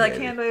 It's too hand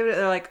wavy. Hand waving.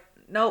 They're like,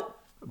 Nope.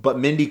 But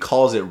Mindy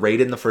calls it right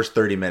in the first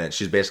 30 minutes.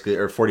 She's basically,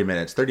 or 40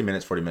 minutes, 30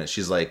 minutes, 40 minutes.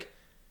 She's like,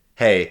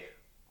 hey,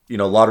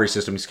 lottery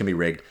systems can be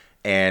rigged.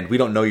 And we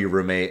don't know your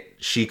roommate.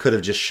 She could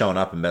have just shown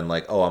up and been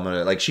like, oh, I'm going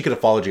to, like, she could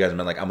have followed you guys and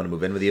been like, I'm going to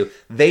move in with you.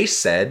 They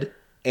said,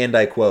 and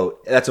I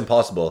quote, that's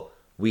impossible.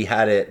 We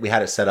had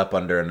it set up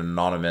under an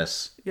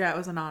anonymous. Yeah, it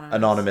was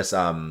anonymous.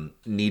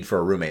 Need for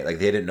a roommate. Like,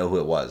 they didn't know who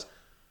it was.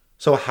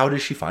 So how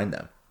did she find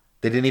them?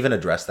 They didn't even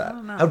address that. I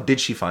don't know. How did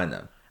she find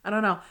them? I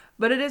don't know.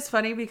 But it is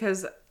funny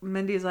because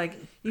Mindy's like,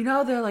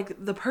 they're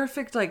like the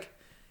perfect, like,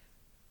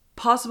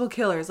 possible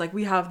killers. Like,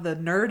 we have the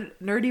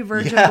nerdy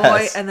virgin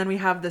boy, and then we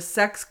have the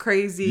sex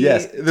crazy.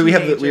 Yes, then we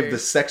have the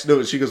sex.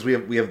 No, she goes, we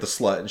have the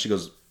slut, and she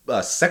goes,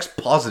 sex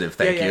positive.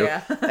 Thank you.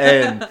 Yeah.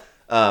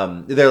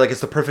 And they're like,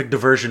 it's the perfect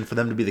diversion for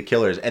them to be the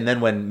killers. And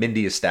then when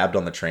Mindy is stabbed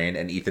on the train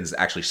and Ethan's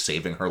actually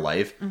saving her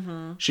life,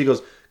 she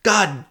goes,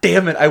 God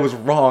damn it, I was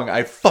wrong.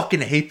 I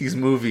fucking hate these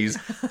movies.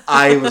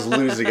 I was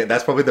losing it.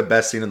 That's probably the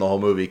best scene in the whole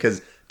movie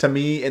because to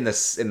me, in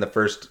the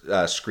first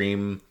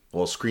Scream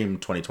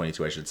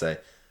 2022, I should say,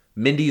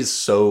 Mindy is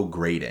so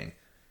grating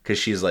because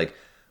she's like,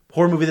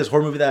 horror movie this,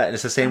 horror movie that, and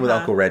it's the same with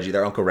Uncle Reggie.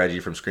 Their Uncle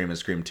Reggie from Scream and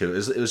Scream 2.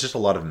 It was just a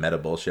lot of meta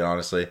bullshit,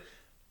 honestly.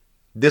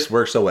 This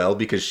works so well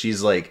because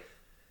she's like,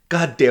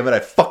 God damn it, I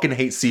fucking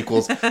hate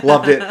sequels.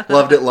 Loved it.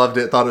 Thought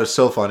it was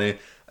so funny.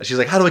 She's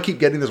like, how do I keep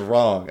getting this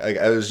wrong?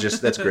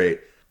 That's great.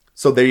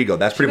 So there you go.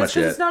 That's pretty much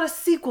it. It's not a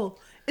sequel.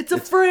 It's a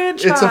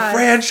franchise. It's a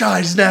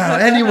franchise now.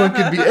 Anyone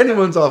can be. No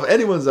one's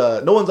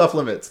off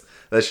limits.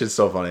 That shit's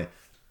so funny.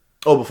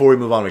 Oh, before we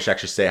move on, we should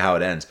actually say how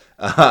it ends.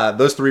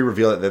 Those three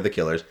reveal that they're the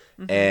killers.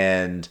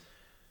 And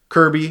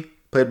Kirby,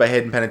 played by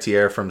Hayden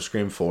Panettiere from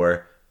Scream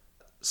 4,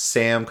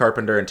 Sam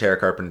Carpenter and Tara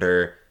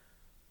Carpenter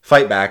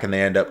fight back, and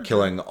they end up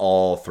killing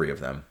all three of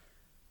them.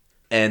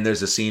 And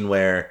there's a scene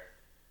where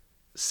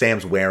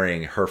Sam's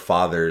wearing her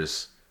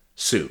father's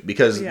suit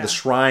because the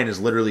shrine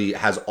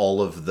has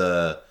all of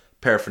the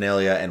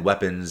paraphernalia and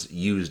weapons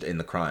used in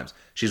the crimes.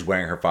 She's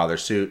wearing her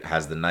father's suit,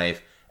 has the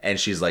knife, and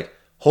she's like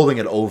holding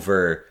it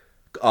over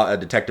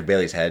Detective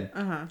Bailey's head.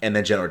 And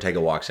then Jenna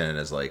Ortega walks in and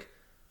is like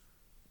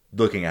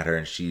looking at her,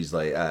 and she's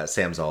like,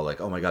 Sam's all like,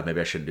 oh my God,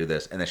 maybe I shouldn't do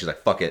this. And then she's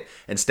like, fuck it,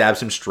 and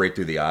stabs him straight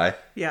through the eye.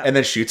 Yeah. And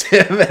then shoots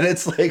him, and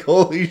it's like,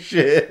 holy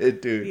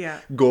shit, dude. Yeah.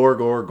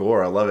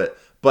 Gore. I love it.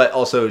 But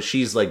also,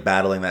 she's like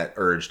battling that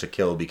urge to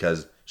kill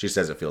because she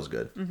says it feels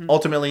good.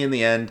 Ultimately, in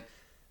the end,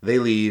 they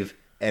leave,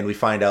 and we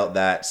find out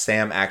that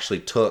Sam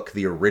actually took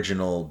the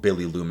original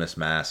Billy Loomis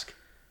mask,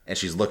 and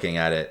she's looking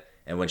at it.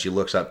 And when she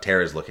looks up,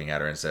 Tara's looking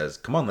at her and says,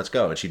 come on, let's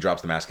go. And she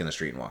drops the mask in the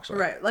street and walks away.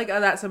 Right. Like,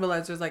 that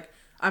symbolizes, like,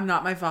 I'm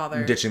not my father.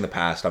 I'm ditching the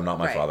past. I'm not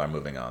my father. I'm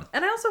moving on.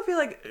 And I also feel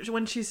like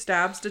when she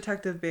stabs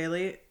Detective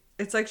Bailey,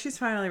 it's like she's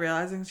finally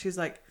realizing she's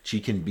like... She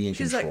can be in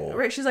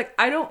control. She's like,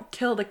 I don't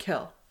kill to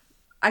kill.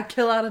 I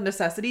kill out of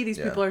necessity. These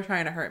people are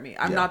trying to hurt me.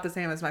 I'm not the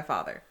same as my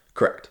father.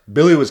 Correct.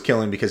 Billy was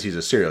killing because he's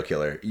a serial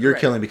killer. You're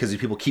killing because these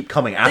people keep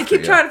coming after you. They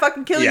keep trying to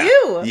fucking kill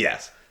you.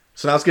 Yes.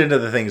 So now let's get into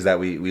the things that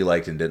we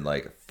liked and didn't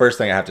like. First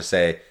thing I have to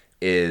say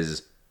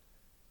is...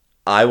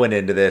 I went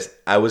into this,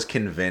 I was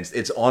convinced,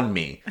 it's on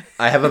me.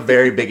 I have a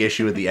very big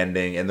issue with the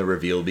ending and the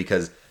reveal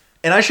because,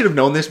 and I should have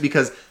known this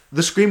because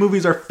the Scream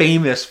movies are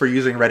famous for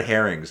using red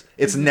herrings.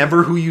 It's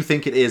never who you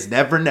think it is.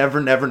 Never,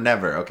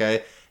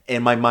 okay?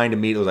 And my mind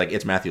immediately was like,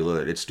 it's Matthew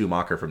Lillard. It's Stu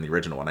Macher from the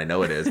original one. I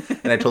know it is.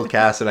 And I told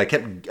Cass, and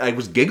I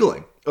was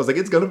giggling. I was like,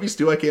 it's going to be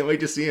Stu. I can't wait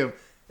to see him.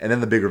 And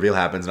then the big reveal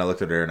happens, and I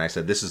looked at her and I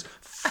said, this is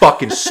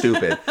fucking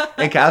stupid.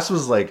 And Cass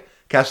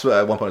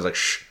at one point was like,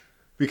 shh.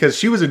 Because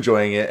she was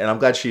enjoying it, and I'm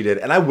glad she did,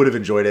 and I would have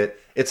enjoyed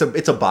it. It's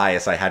a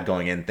bias I had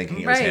going in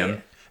thinking it was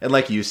him. And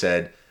like you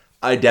said,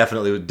 I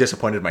definitely was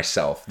disappointed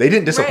myself. They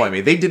didn't disappoint me.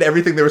 They did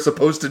everything they were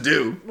supposed to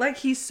do. Like,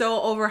 he's so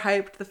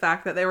overhyped the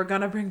fact that they were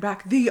gonna bring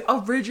back the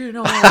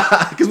original.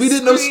 Because we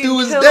didn't know Stu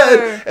was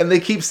dead. And they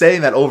keep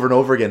saying that over and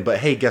over again. But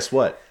hey, guess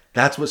what?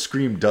 That's what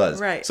Scream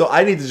does. Right. So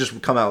I need to just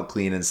come out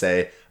clean and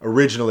say,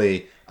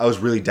 originally, I was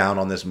really down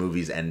on this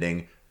movie's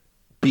ending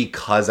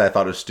because I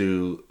thought it was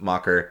Stu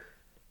Macher.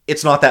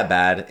 It's not that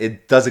bad.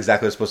 It does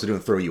exactly what it's supposed to do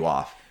and throw you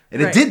off.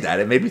 And it did that.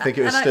 It made me think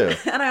it was Stu.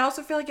 And I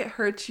also feel like it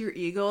hurts your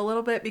ego a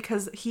little bit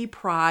because he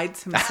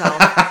prides himself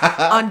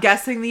on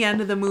guessing the end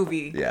of the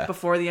movie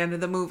before the end of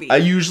the movie.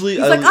 He's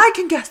like, I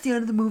can guess the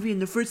end of the movie in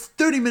the first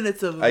 30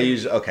 minutes of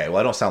it. Okay, well,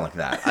 I don't sound like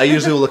that. I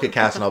usually will look at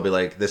Cass and I'll be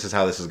like, this is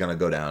how this is going to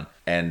go down.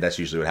 And that's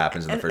usually what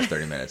happens in the first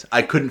 30 minutes.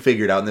 I couldn't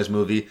figure it out in this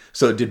movie,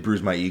 so it did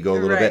bruise my ego a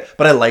little bit.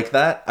 But I like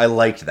that. I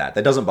liked that.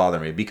 That doesn't bother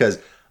me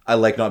because I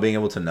like not being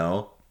able to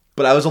know.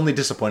 But I was only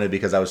disappointed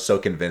because I was so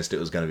convinced it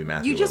was going to be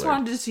Matthew Lillard. You just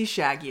wanted to see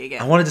Shaggy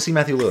again. I wanted to see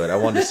Matthew Lillard. I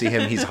wanted to see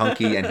him. He's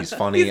hunky and he's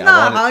funny. He's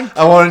not hunky.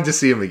 I wanted to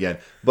see him again.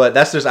 But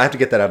that's just, I have to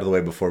get that out of the way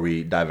before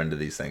we dive into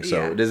these things.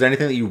 So is there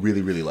anything that you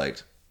really, really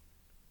liked?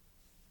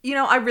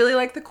 I really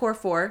like the core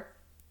four.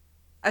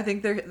 I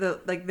think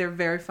they're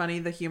very funny.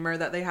 The humor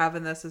that they have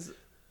in this is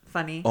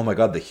funny. Oh my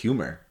God, the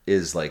humor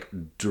is like,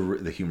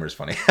 the humor is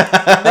funny.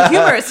 The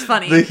humor is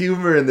funny. The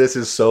humor in this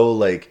is so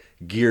like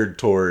geared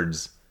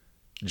towards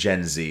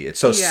Gen Z. It's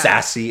so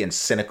sassy and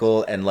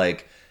cynical, and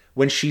like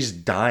when she's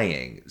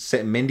dying,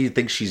 Mindy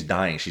thinks she's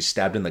dying. She's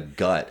stabbed in the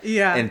gut.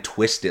 Yeah. And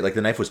twisted. Like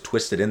the knife was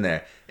twisted in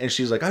there. And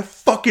she's like, I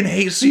fucking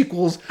hate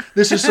sequels.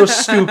 This is so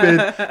stupid.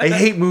 I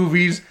hate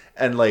movies.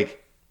 And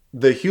like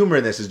the humor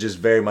in this is just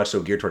very much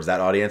so geared towards that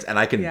audience. And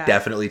I can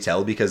definitely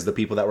tell because the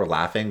people that were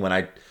laughing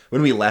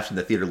when we left and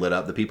the theater lit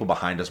up, the people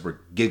behind us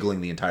were giggling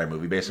the entire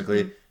movie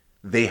basically.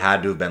 Mm-hmm. They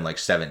had to have been like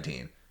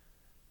 17.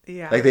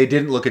 Yeah. Like they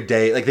didn't look a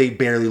day, like they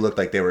barely looked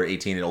like they were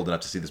 18 and old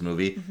enough to see this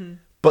movie. Mm-hmm.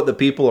 But the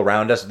people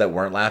around us that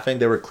weren't laughing,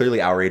 they were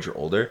clearly our age or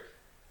older.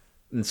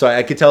 And so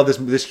I could tell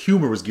this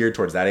humor was geared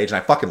towards that age, and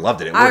I fucking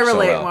loved it. It worked so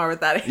well. I relate more with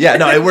that age. Yeah,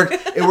 no, it worked.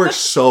 It worked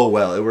so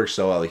well. It worked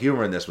so well. The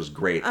humor in this was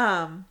great.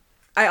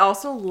 I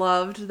also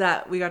loved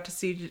that we got to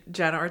see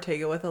Jenna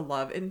Ortega with a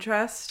love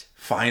interest.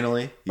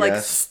 Finally, like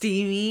yes.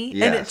 steamy,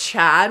 yes. and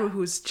Chad,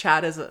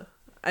 Chad is a.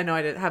 I know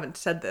haven't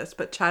said this,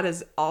 but Chad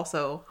is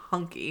also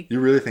hunky.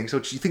 You really think so?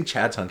 You think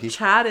Chad's hunky?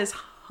 Chad is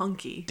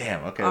hunky.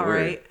 Damn. Okay. All weird.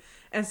 right.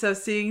 And so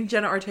seeing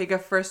Jenna Ortega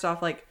first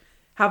off like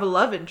have a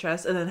love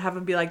interest and then have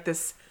him be like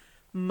this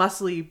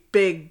muscly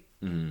big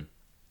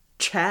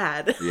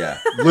Chad. Yeah,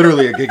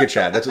 literally a Giga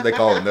Chad. That's what they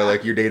call him. They're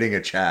like, you're dating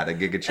a Chad, a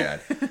Giga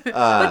Chad.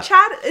 But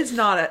Chad is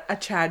not a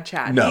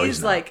Chad. No,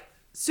 he's like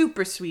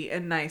super sweet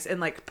and nice and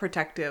like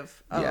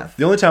protective. Of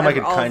The only time I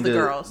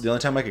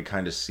could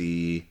kind of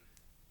see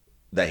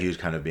that he was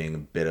kind of being a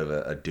bit of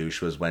a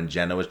douche was when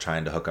Jenna was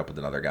trying to hook up with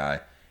another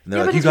guy. And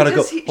they're like, you gotta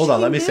go. Hold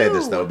on, let me say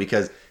this though,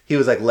 because he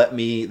was like,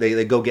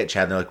 they go get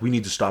Chad. And they're like, we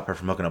need to stop her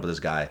from hooking up with this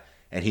guy.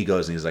 And he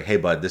goes and he's like, hey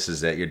bud, this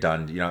is it. You're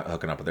done. You're not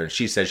hooking up with her. And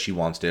she says she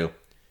wants to.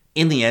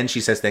 In the end,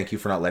 she says, thank you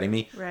for not letting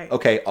me. Right.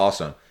 Okay,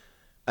 awesome.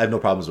 I have no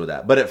problems with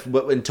that. But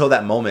until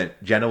that moment,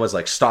 Jenna was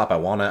like, stop. I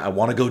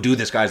wanna go do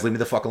this, guys. Leave me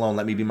the fuck alone.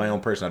 Let me be my own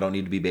person. I don't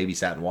need to be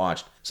babysat and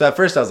watched. So at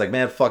first I was like,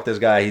 man, fuck this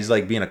guy. He's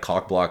like being a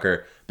cock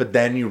blocker. But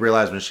then you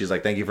realize when she's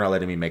like, thank you for not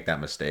letting me make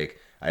that mistake.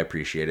 I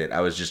appreciate it.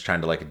 I was just trying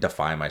to like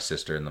defy my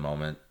sister in the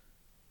moment.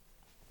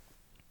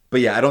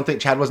 But yeah, I don't think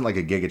Chad wasn't like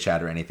a Giga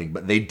Chad or anything.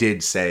 But they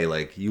did say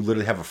like, you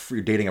literally have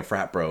you're dating a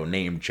frat bro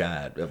named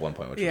Chad at one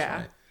point, which was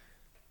funny.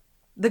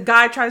 The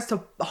guy tries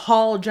to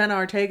haul Jenna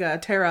Ortega,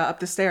 Tara, up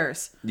the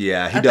stairs.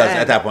 Yeah, he does.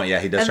 At that point, yeah,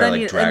 he does try to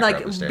like drag her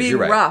up the stairs. Being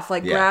rough,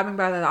 like grabbing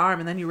by the arm,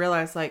 and then you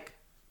realize like,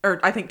 or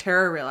I think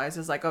Tara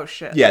realizes like, oh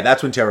shit. Yeah,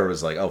 that's when Tara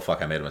was like, oh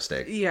fuck, I made a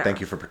mistake. Yeah. Thank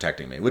you for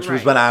protecting me. Which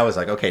was when I was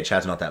like, okay,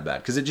 Chad's not that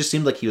bad. Because it just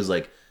seemed like he was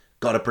like,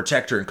 gotta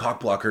protect her and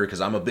cockblock her because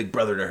I'm a big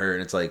brother to her.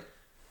 And it's like,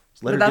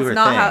 let her do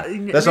her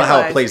thing. That's not how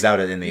it plays out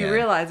in the end. You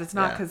realize it's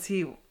not because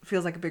he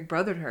feels like a big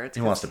brother to her. It's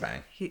he wants to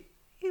bang. He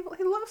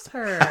loves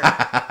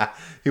her.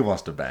 He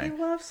wants to bang. He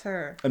loves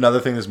her. Another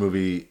thing this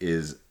movie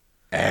is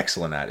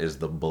excellent at is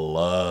the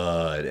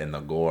blood and the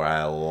gore.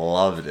 I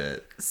loved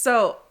it.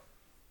 So,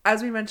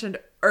 as we mentioned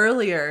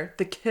earlier,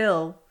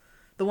 the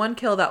one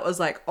kill that was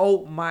like,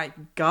 oh my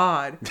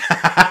god.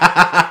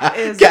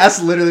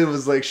 Cass literally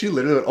was like, she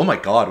literally went, oh my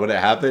god, what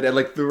happened? And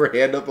like threw her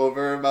hand up over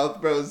her mouth,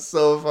 bro. It was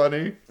so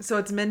funny. So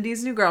it's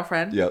Mindy's new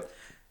girlfriend. Yep.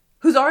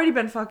 Who's already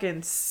been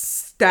fucking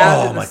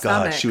stabbed in the stomach. Oh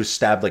my god, she was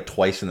stabbed like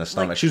twice in the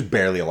stomach. Like, she was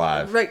barely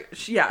alive. Right,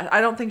 yeah,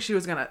 I don't think she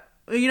was gonna...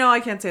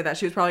 I can't say that.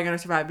 She was probably gonna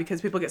survive because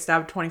people get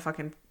stabbed 20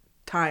 fucking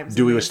times.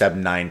 Dewey was stabbed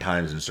 9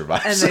 times and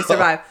survived. And they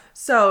survive.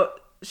 So,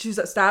 she's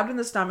stabbed in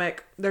the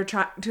stomach. They're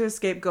trying to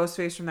escape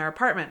Ghostface from their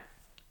apartment.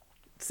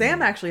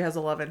 Sam actually has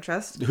a love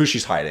interest. Who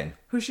she's hiding.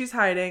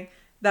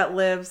 That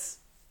lives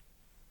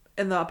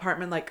in the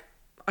apartment, like,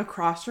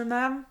 across from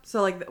them.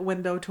 So, like,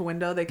 window to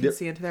window, they can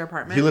see into their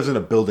apartment. He lives in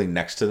a building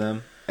next to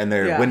them. And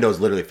their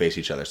windows literally face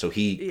each other. So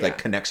he like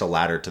connects a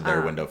ladder to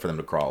their window for them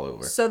to crawl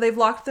over. So they've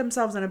locked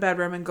themselves in a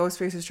bedroom and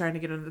Ghostface is trying to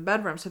get into the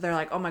bedroom. So they're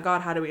like, oh my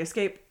god, how do we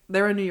escape?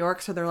 They're in New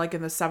York, so they're like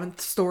in the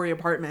 7th story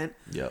apartment.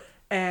 Yep.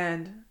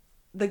 And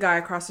the guy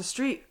across the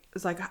street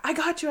is like, I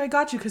got you.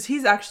 Because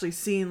he's actually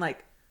seen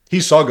like... He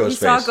saw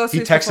Ghostface.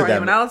 He texted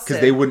them because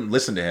they wouldn't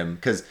listen to him.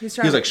 Because he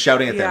was like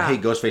shouting at them, hey,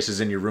 Ghostface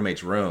is in your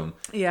roommate's room.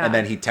 Yeah. And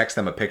then he texts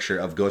them a picture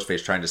of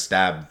Ghostface trying to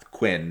stab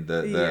Quinn,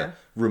 the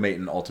roommate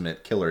and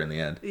ultimate killer in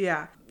the end.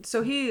 Yeah.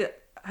 So he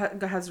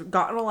has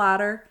gotten a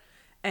ladder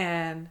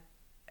and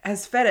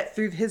has fed it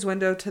through his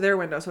window to their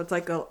window. So it's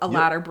like a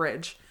ladder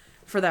bridge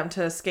for them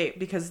to escape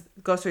because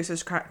Ghostface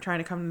is trying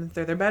to come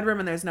through their bedroom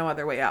and there's no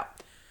other way out.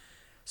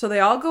 So they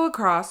all go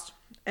across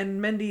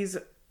and Mindy's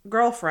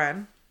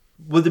girlfriend...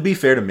 Well, to be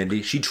fair to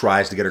Mindy, she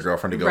tries to get her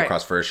girlfriend to go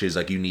across first. She's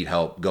like, you need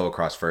help, go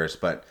across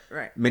first. But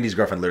Mindy's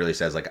girlfriend literally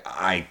says like, you gotta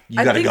go,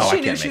 I can't make it. I think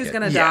she knew she was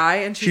going to die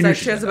and she's like,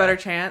 she has a better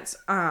chance.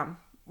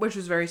 Which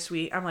was very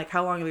sweet. I'm like,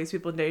 how long have these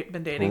people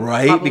been dating?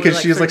 Right? Probably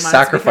because she's like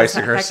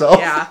sacrificing herself.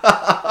 Yeah.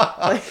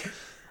 Like,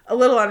 a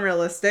little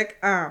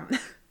unrealistic.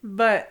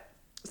 But,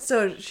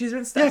 so she's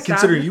been stabbed. Yeah,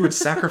 consider you would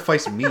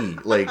sacrifice me,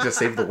 like, to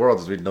save the world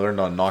as we learned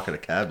on Knock at a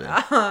Cabin.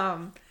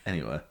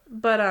 Anyway.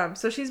 But,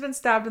 so she's been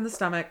stabbed in the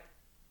stomach.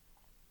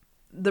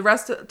 The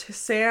rest of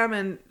Sam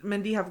and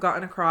Mindy have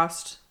gotten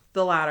across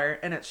the ladder,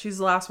 and she's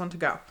the last one to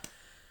go.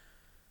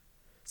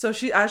 So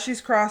as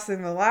she's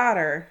crossing the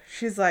ladder,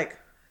 she's like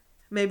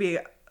maybe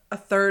a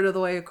third of the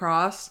way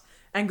across,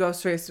 and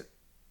Ghostface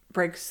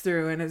breaks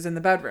through and is in the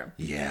bedroom.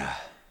 Yeah.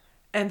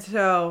 And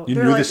so You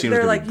they're knew like, the scene was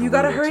they're gonna like, be you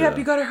gotta brutal, hurry up, too.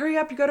 you gotta hurry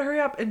up, you gotta hurry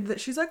up. And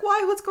she's like,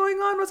 why? What's going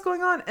on? What's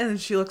going on? And then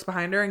she looks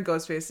behind her, and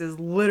Ghostface is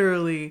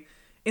literally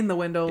in the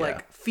window, Yeah.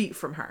 like feet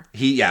from her.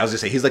 I was gonna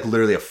say he's like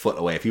literally a foot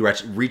away. If he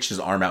reached his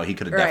arm out, he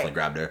could have definitely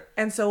grabbed her.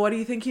 And so what do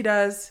you think he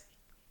does?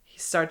 He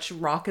starts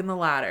rocking the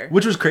ladder.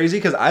 Which was crazy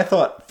because I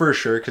thought for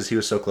sure, because he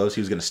was so close,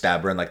 he was gonna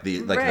stab her in like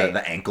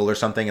the ankle or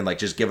something, and like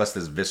just give us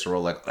this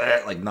visceral like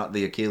not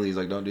the Achilles,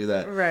 like don't do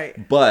that.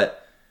 Right.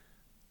 But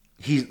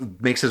he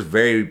makes this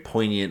very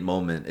poignant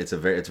moment. It's a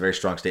very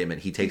strong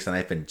statement. He takes the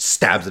knife and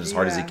stabs it as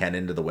hard as he can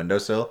into the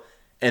windowsill,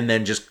 and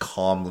then just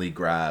calmly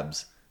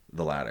grabs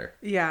the ladder.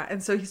 Yeah,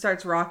 and so he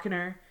starts rocking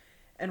her,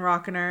 and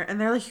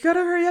they're like, you gotta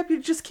hurry up, you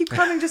just keep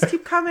coming, just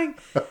keep coming.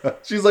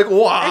 She's like,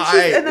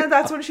 why? And then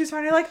that's when she's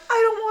finally like,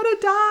 I don't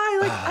want to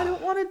die, like I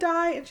don't want to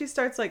die, and she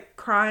starts like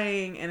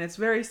crying, and it's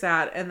very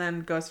sad. And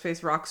then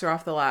Ghostface rocks her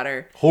off the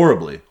ladder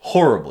horribly,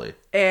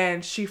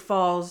 and she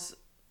falls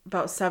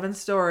about 7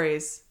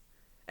 stories,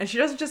 and she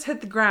doesn't just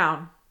hit the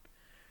ground.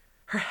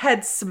 Her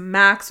head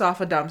smacks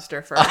off a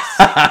dumpster first.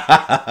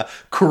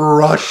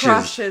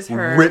 crushes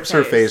her rips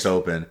her face. face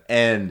open,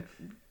 and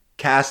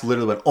Cass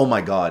literally went, oh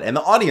my god. And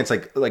the audience,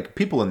 like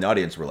people in the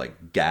audience were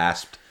like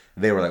gasped.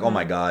 They were like, oh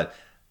my god.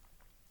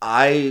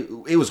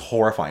 It was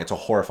horrifying. It's a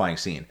horrifying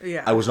scene.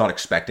 Yeah. I was not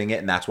expecting it,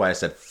 and that's why I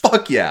said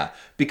fuck yeah,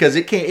 because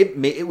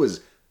it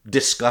was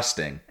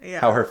disgusting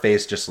how her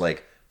face just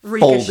like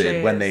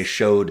folded when they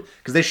showed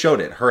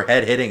it, her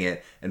head hitting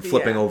it and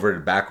flipping over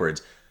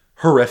backwards.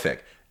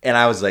 Horrific. And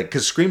I was like,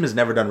 because Scream has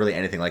never done really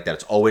anything like that.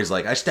 It's always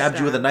like, I stabbed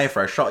you with a knife,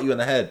 or I shot you in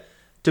the head.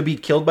 To be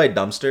killed by a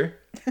dumpster,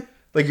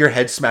 like your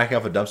head smacking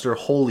off a dumpster,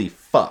 holy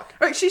fuck.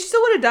 Right, she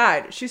still would have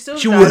died. She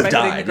would have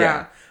died,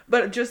 yeah.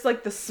 But just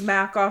like the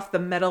smack off the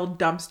metal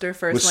dumpster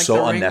first, was like so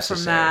the ring unnecessary.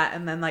 from that,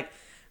 and then like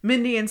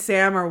Mindy and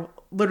Sam are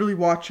literally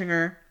watching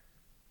her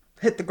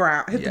hit the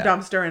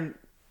dumpster and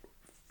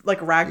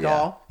like a rag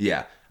doll.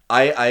 Yeah.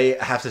 I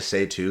have to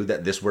say too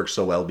that this works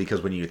so well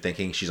because when you're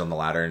thinking she's on the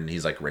ladder and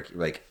he's like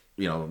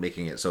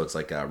making it so it's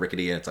like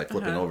rickety and it's like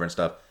flipping over and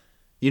stuff,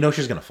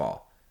 she's gonna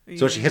fall.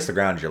 So when she hits the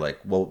ground, you're like,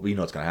 well, we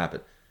know what's gonna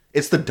happen.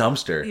 It's the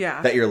dumpster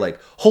that you're like,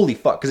 holy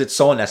fuck, because it's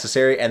so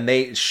unnecessary. And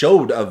they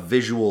showed a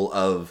visual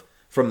of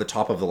from the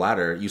top of the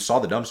ladder. You saw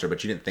the dumpster,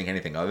 but you didn't think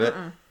anything of it.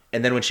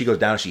 And then when she goes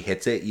down and she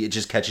hits it, it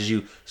just catches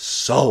you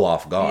so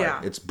off guard.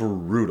 Yeah. It's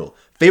brutal.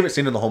 Favorite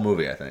scene in the whole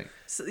movie, I think.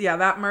 So, yeah,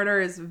 that murder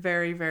is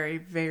very, very,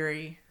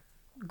 very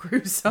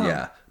gruesome.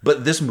 Yeah,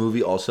 but this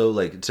movie also,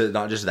 like, to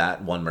not just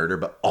that one murder,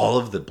 but all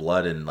of the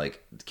blood and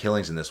like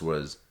killings in this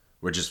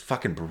were just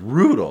fucking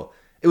brutal.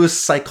 It was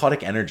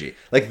psychotic energy,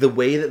 like the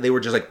way that they were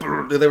just like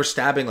they were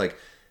stabbing like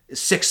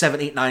 6, 7,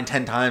 8, 9,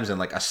 10 times in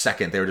like a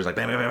second. They were just like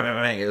bang, bang, bang, bang,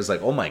 bang. It was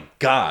like, oh my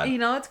god.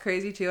 It's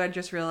crazy too. I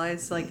just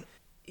realized, like,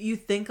 you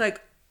think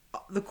like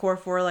the core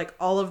 4, like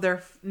all of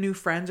their new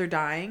friends are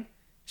dying.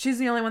 She's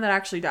the only one that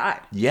actually died.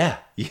 Yeah,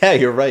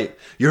 you're right.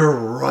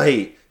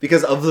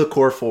 Because of the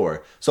core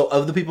 4. So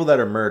of the people that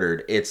are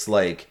murdered, it's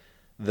like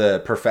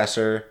the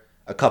professor,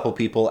 a couple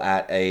people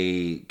at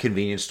a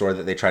convenience store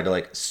that they tried to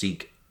like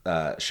seek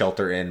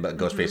shelter in, but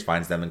Ghostface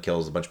finds them and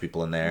kills a bunch of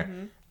people in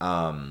there.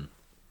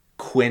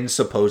 Quinn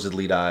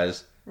supposedly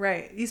dies.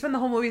 Right. You spend the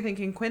whole movie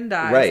thinking Quinn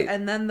dies. Right.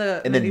 And then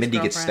Mindy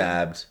gets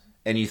stabbed.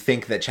 And you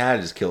think that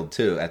Chad is killed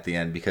too at the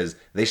end because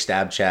they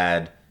stab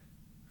Chad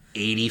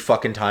 80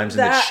 fucking times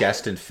in the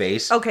chest and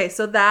face. Okay,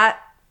 so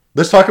that...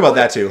 Let's talk about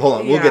that too. Hold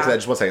on. We'll get to that in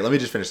just one second. Let me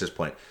just finish this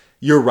point.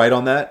 You're right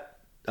on that.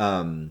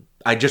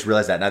 I just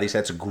realized that. Now that you said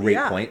it's a great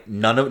point.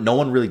 No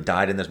one really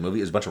died in this movie.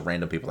 It was a bunch of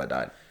random people that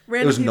died.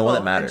 It was no one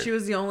that mattered. And she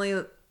was the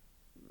only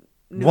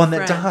one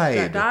that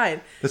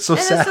died. That's so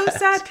sad. And it's so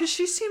sad because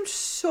she seemed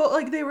so...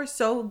 Like, they were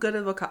so good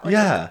of a couple.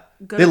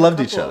 They loved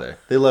each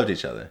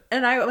other.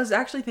 And I was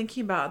actually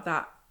thinking about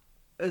that.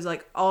 It was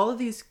like all of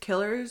these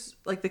killers,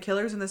 like the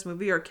killers in this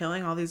movie are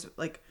killing all these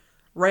like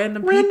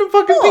random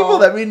fucking people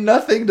that mean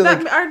nothing to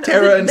like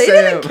Tara and Sam. They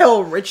didn't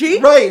kill Richie.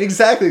 Right,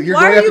 exactly. You're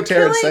going after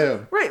Tara and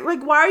Sam. Right,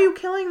 like why are you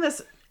killing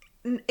this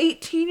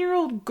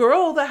 18-year-old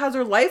girl that has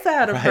her life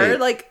ahead of her?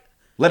 Like,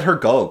 let her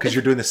go because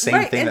you're doing the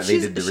same thing that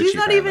they did to Richie. She's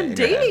not even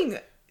dating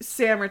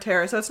Sam or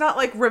Tara, so it's not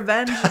like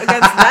revenge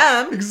against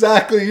them.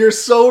 Exactly. You're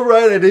so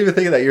right. I didn't even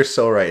think of that. You're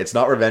so right. It's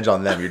not revenge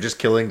on them. You're just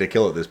killing to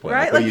kill at this point.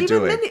 Right? Like, what are you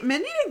doing?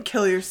 Mindy didn't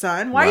kill your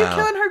son. Why are you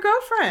killing her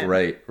girlfriend?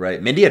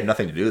 Right. Mindy had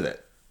nothing to do with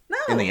it. No.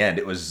 In the end,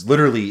 it was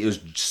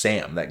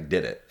Sam that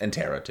did it, and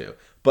Tara too.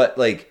 But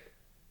like,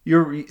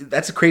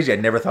 that's crazy. I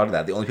never thought of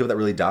that. The only people that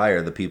really die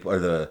are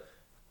the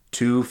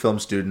 2 film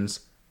students,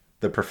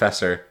 the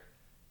professor,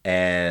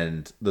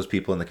 and those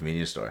people in the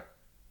convenience store.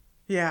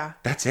 Yeah.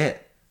 That's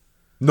it.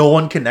 No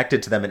one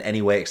connected to them in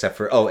any way except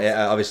for,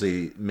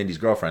 obviously Mindy's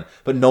girlfriend,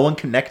 but no one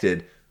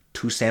connected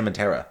to Sam and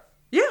Tara.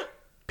 Yeah.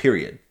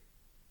 Period.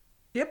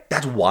 Yep.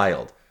 That's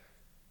wild.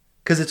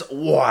 Because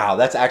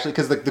that's actually,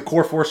 because the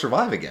core 4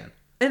 survive again.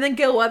 And then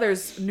Gail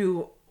Weathers'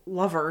 new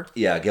lover.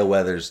 Yeah, Gail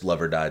Weathers'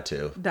 lover died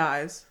too.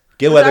 Dies.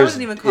 Gail Weathers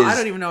I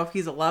don't even know if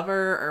he's a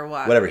lover or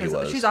what. Whatever he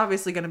was. She's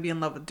obviously going to be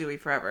in love with Dewey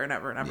forever and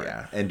ever and ever.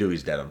 Yeah, and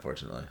Dewey's dead,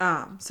 unfortunately.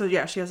 So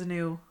yeah, she has a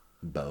new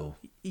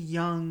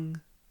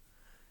young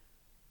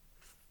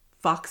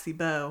foxy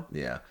beau.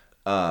 Yeah.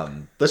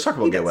 Let's talk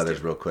about Gail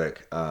Weathers real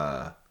quick.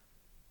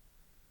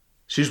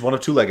 She's one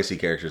of two legacy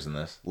characters in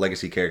this.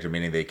 Legacy character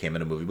meaning they came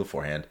in a movie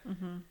beforehand.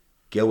 Mm-hmm.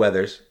 Gail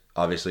Weathers,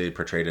 obviously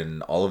portrayed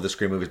in all of the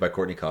Scream movies by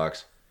Courtney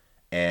Cox,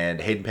 and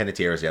Hayden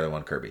Panettiere is the other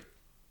one, Kirby.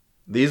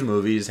 These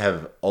movies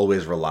have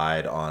always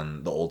relied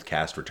on the old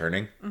cast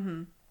returning.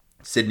 Mm-hmm.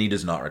 Sydney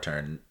does not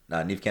return.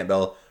 Neve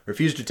Campbell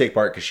refused to take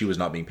part because she was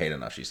not being paid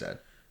enough, she said.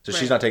 So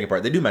she's not taking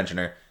part. They do mention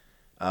her.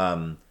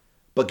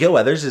 But Gail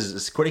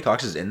Weathers Courtney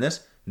Cox is in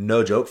this,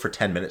 no joke, for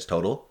 10 minutes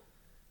total.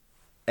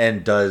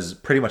 And does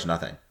pretty much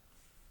nothing.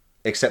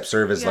 Except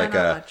serve as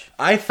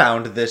I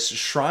found this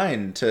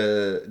shrine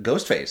to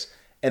Ghostface.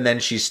 And then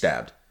she's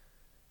stabbed.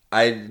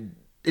 And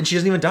she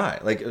doesn't even die.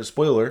 Like,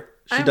 spoiler,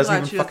 she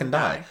doesn't even fucking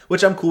die.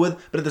 Which I'm cool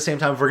with. But at the same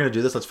time, if we're going to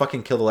do this, let's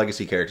fucking kill the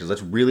legacy characters.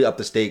 Let's really up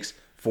the stakes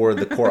for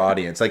the core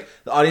audience. Like,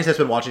 the audience has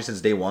been watching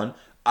since day one.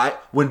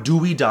 When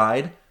Dewey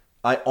died,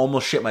 I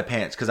almost shit my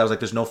pants. Because I was like,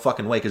 there's no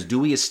fucking way. Because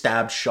Dewey is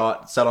stabbed,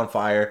 shot, set on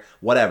fire,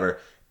 whatever.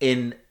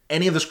 In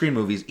any of the Scream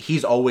movies,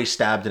 he's always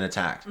stabbed and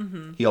attacked.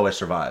 Mm-hmm. He always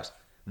survives.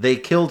 They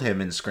killed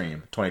him in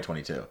Scream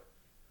 2022.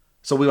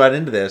 So we went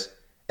into this,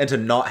 and to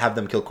not have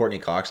them kill Courtney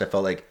Cox, I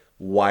felt like,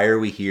 why are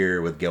we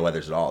here with Gail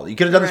Weathers at all? You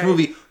could have done this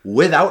movie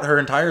without her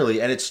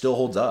entirely, and it still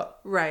holds up.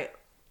 Right.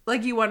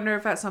 Like, you wonder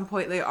if at some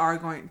point they are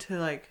going to,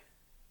 like...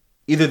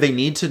 Either they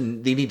need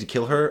to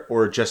kill her,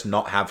 or just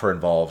not have her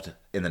involved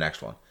in the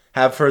next one.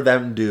 Have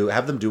them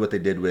do what they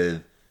did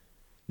with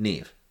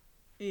Neve.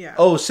 Yeah.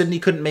 Oh, Sydney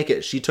couldn't make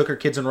it. She took her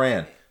kids and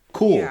ran.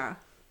 Cool. Yeah.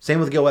 Same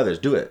with Gail Weathers.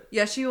 Do it.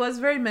 Yeah, she was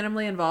very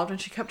minimally involved,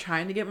 and she kept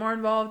trying to get more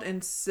involved,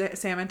 and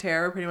Sam and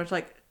Tara were pretty much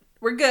like,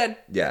 we're good.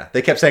 Yeah,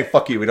 they kept saying,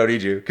 fuck you, we don't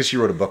need you, because she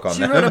wrote a book on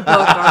them. She wrote a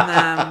book on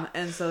them,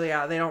 and so,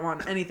 yeah, they don't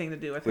want anything to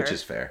do with her. Which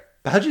is fair.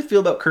 But how'd you feel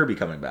about Kirby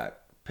coming back?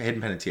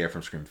 Hayden Panettiere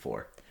from Scream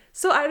 4.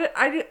 So,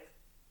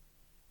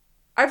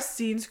 I've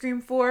seen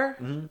Scream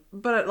 4,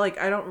 but, like,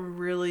 I don't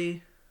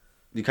really...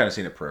 You kind of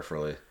seen it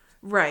peripherally.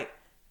 Right.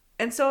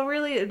 And so,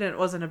 really, it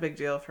wasn't a big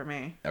deal for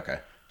me. Okay.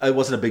 It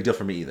wasn't a big deal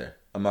for me either.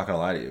 I'm not going to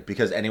lie to you.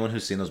 Because anyone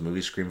who's seen those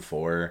movies, Scream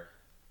 4...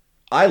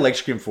 I like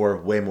Scream 4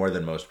 way more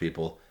than most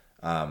people.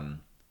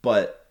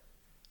 But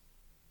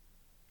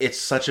it's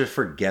such a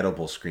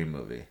forgettable Scream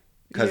movie.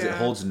 Because it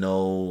holds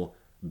no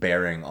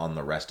bearing on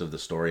the rest of the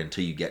story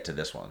until you get to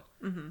this one.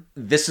 Mm-hmm.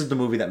 This is the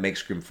movie that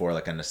makes Scream 4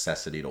 like a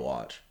necessity to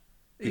watch.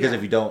 Because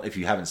if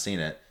you haven't seen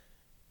it,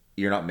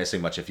 you're not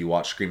missing much if you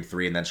watch Scream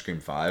 3 and then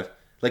Scream 5.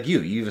 Like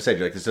you even said,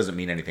 you're like, this doesn't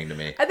mean anything to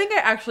me. I think I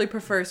actually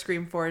prefer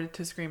Scream 4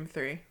 to Scream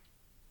 3.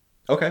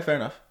 Okay, fair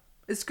enough.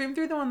 Is Scream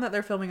 3 the one that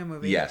they're filming a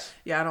movie? Yes.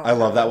 Yeah, I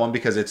love that one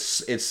because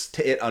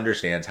it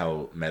understands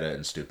how meta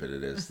and stupid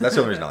it is. That's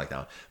the only reason I like that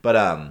one.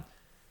 But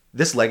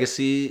this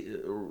legacy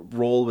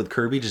role with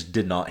Kirby just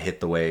did not hit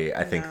the way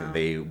I think that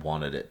they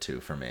wanted it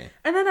to for me.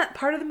 And then at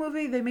part of the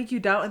movie, they make you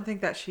doubt and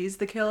think that she's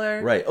the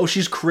killer. Right. Oh,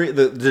 she's crazy.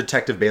 The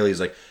Detective Bailey's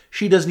like,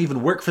 she doesn't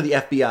even work for the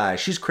FBI.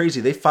 She's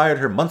crazy. They fired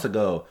her months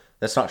ago.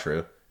 That's not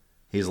true.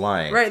 He's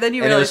lying. Right. Then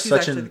you realize she's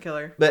actually the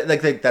killer. But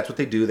like that's what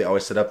they do. They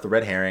always set up the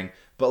red herring.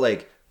 But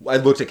like, I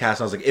looked at Cass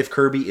and I was like, if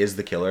Kirby is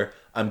the killer,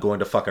 I'm going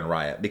to fucking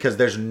riot because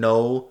there's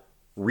no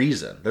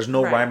reason. There's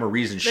no rhyme or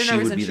reason she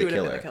would be the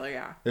killer.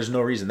 Yeah. There's no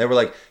reason. They were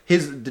like,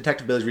 his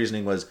Detective Billy's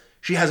reasoning was,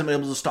 she hasn't been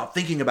able to stop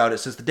thinking about it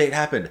since the date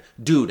happened.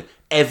 Dude,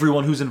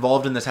 everyone who's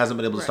involved in this hasn't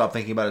been able to stop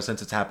thinking about it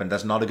since it's happened.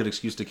 That's not a good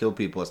excuse to kill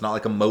people. It's not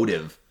like a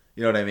motive.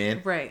 You know what I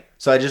mean? Right.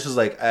 So I just was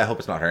like, I hope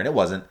it's not her. And it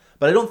wasn't.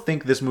 But I don't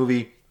think this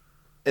movie,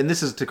 and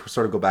this is to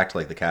sort of go back to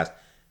like the cast,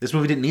 this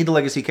movie didn't need the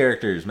legacy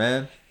characters,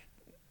 man.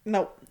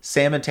 Nope.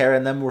 Sam and Tara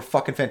and them were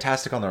fucking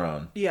fantastic on their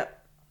own.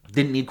 Yep.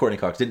 Didn't need Courtney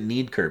Cox. Didn't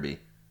need Kirby.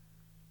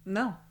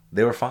 No.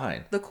 They were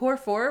fine. The core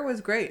 4 was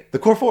great. The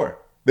core 4.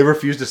 They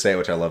refused to say it,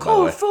 which I love, by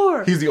the way.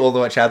 Core 4! He's the older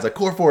one. Chad's like,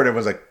 core 4. And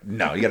everyone's like,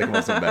 no, you gotta come up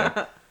with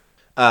something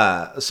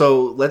better.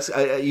 So let's...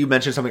 you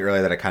mentioned something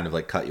earlier that I kind of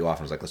like cut you off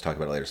and was like, let's talk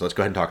about it later. So let's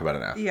go ahead and talk about it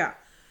now. Yeah.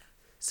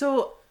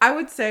 So I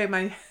would say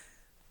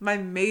my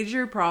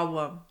major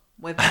problem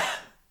with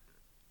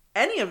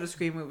any of the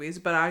Scream movies,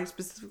 but I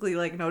specifically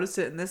like noticed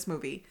it in this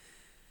movie,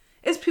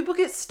 is people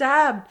get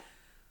stabbed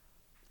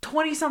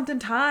 20-something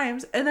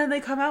times, and then they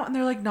come out and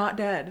they're like not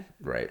dead.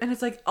 Right. And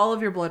it's like all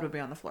of your blood would be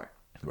on the floor.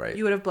 Right.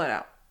 You would have bled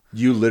out.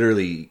 You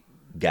literally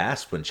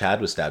gasped when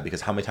Chad was stabbed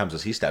because how many times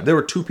was he stabbed? There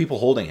were 2 people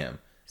holding him,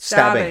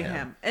 stabbing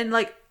him. And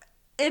like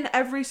in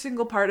every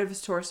single part of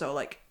his torso.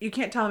 Like you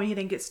can't tell me he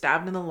didn't get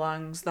stabbed in the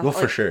lungs. Well,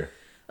 for sure.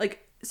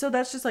 Like, so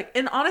that's just like,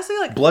 and honestly,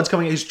 like blood's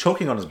coming. He's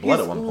choking on his blood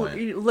at one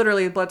point.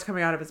 Literally, blood's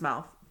coming out of his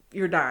mouth.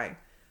 You're dying.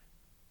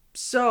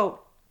 So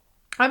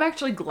I'm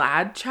actually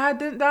glad Chad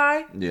didn't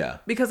die. Yeah.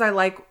 Because I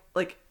like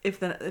if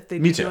they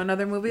do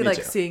another movie,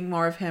 like seeing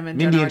more of him and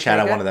Mindy and Chad,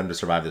 I wanted them to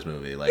survive this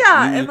movie. Like,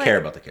 you care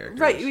about the characters.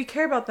 Right, we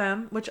care about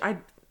them, which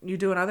you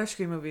do in other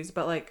Scream movies,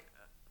 but like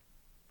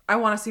I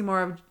want to see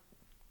more of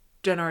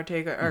Jenna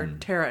Ortega or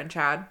Tara and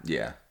Chad.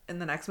 Yeah. In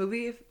the next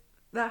movie if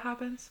that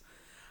happens.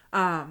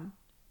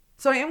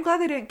 So I am glad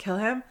they didn't kill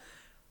him.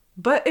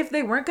 But if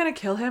they weren't going to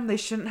kill him, they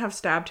shouldn't have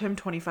stabbed him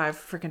 25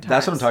 freaking times.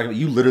 That's what I'm talking about.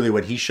 You literally,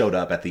 when he showed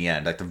up at the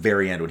end, like the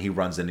very end, when he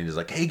runs in and he's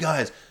like, hey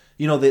guys,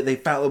 you know, they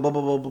found blah,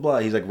 blah, blah, blah, blah.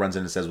 He's like, runs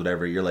in and says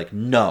whatever. You're like,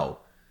 no.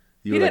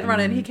 He didn't run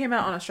in. He came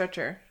out on a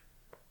stretcher.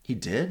 He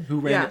did? Who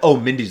ran Yeah. in? Oh,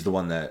 Mindy's the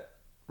one that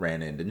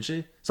ran in, didn't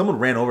she? Someone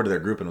ran over to their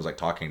group and was like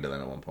talking to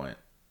them at one point.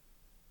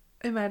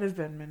 It might have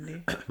been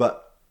Mindy.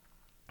 But,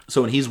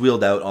 so when he's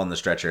wheeled out on the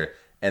stretcher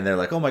and they're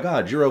like, oh my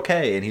God, you're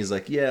okay. And he's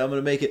like, yeah, I'm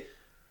going to make it.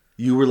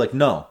 You were like,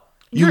 no.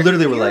 You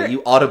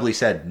you audibly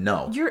said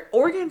no. Your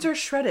organs are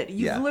shredded.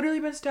 You've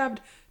literally been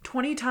stabbed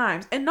 20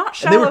 times. And not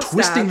shallow And they were stabs.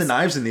 twisting the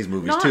knives in these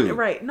movies too.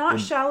 Right. Not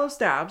shallow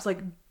stabs.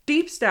 Like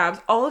deep stabs.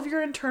 All of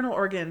your internal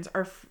organs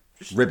are...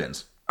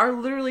 Ribbons. Are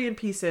literally in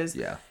pieces.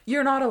 Yeah.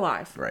 You're not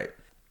alive. Right.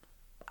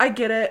 I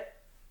get it.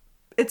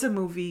 It's a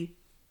movie.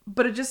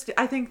 But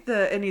I think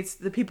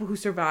the people who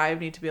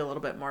survive need to be a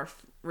little bit more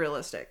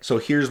realistic. So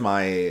here's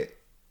my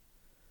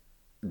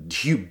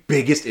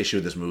biggest issue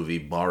with this movie,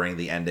 barring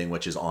the ending,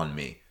 which is on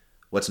me.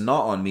 What's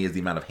not on me is the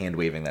amount of hand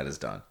waving that is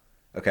done.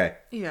 Okay?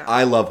 Yeah.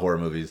 I love horror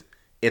movies.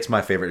 It's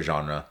my favorite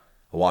genre.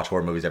 I watch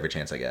horror movies every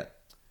chance I get.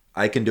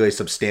 I can do a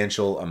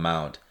substantial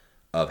amount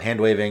of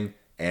hand waving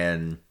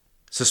and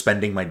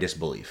suspending my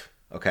disbelief.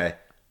 Okay?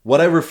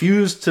 What I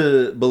refuse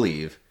to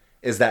believe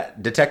is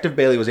that Detective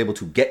Bailey was able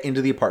to get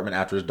into the apartment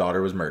after his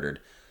daughter was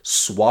murdered,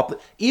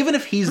 even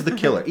if he's the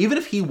killer, even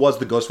if he was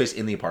the Ghostface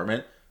in the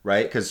apartment,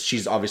 right? Because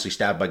she's obviously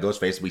stabbed by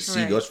Ghostface. We see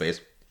Ghostface.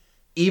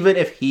 Even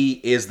if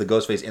he is the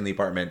Ghostface in the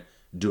apartment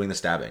doing the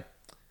stabbing,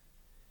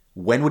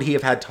 when would he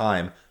have had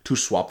time to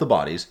swap the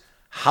bodies?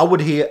 How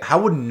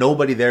would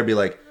nobody there be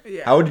like,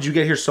 how did you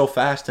get here so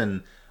fast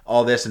and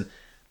all this? And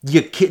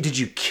did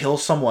you kill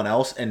someone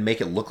else and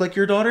make it look like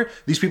your daughter?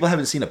 These people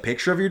haven't seen a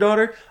picture of your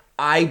daughter.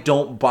 I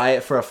don't buy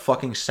it for a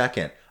fucking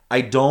second.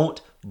 I don't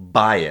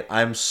buy it.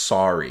 I'm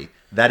sorry.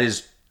 That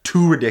is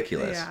too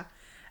ridiculous. Yeah.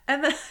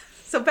 And then,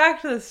 so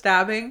back to the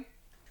stabbing.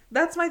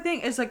 That's my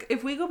thing. It's like,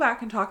 if we go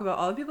back and talk about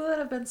all the people that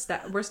have been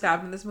were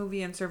stabbed in this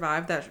movie and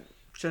survived that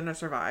shouldn't have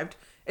survived,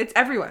 it's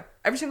everyone.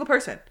 Every single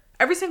person.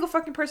 Every single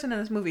fucking person in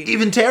this movie.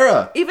 Even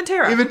Tara. Even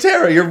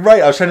Tara. You're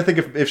right. I was trying to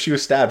think if she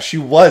was stabbed. She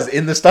was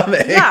in the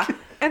stomach. Yeah.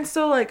 And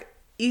so, like,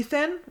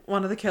 Ethan,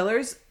 one of the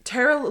killers,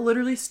 Tara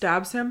literally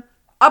stabs him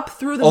up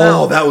through the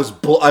mouth. Oh, that was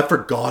I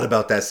forgot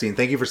about that scene.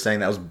 Thank you for saying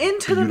that. Was into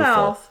beautiful. the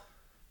mouth.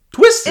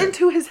 Twisted.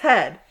 Into his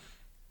head.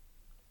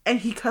 And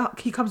he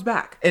comes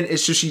back. And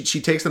it's just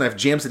she takes the knife,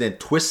 jams it in,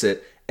 twists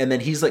it, and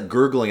then he's like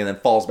gurgling and then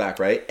falls back,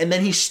 right? And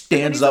then he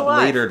stands up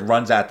later and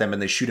runs at them and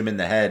they shoot him in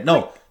the head.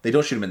 No, they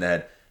don't shoot him in the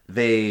head.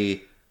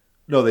 They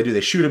do.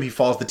 They shoot him. He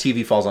falls. The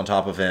TV falls on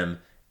top of him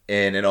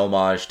in an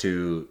homage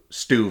to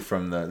Stu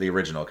from the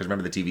original. Because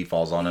remember, the TV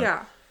falls on him.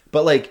 Yeah.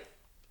 But like,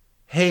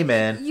 hey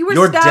man, you're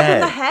stabbed dead.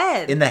 In the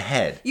head. In the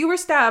head. You were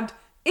stabbed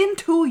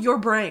into your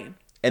brain.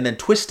 And then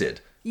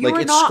twisted.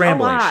 Like, it's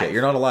scrambling shit.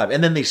 You're not alive.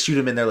 And then they shoot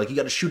him in there, like, you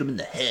got to shoot him in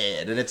the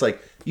head. And it's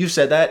like, you've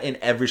said that in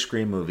every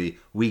Scream movie.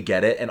 We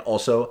get it. And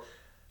also,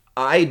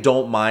 I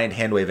don't mind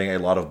hand waving a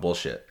lot of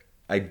bullshit.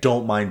 I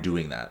don't mind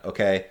doing that,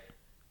 okay?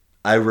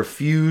 I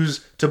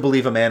refuse to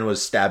believe a man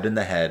was stabbed in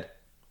the head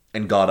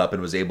and got up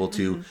and was able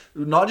to,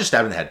 not just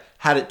stabbed in the head,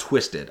 had it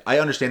twisted. I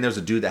understand there was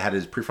a dude that had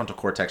his prefrontal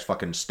cortex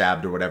fucking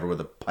stabbed or whatever with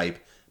a pipe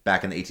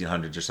back in the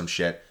 1800s or some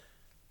shit.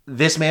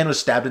 This man was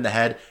stabbed in the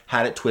head,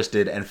 had it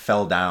twisted, and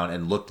fell down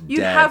and looked dead.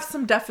 You'd have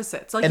some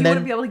deficits. Like, you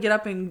wouldn't be able to get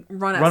up and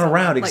run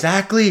around. Like,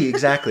 exactly.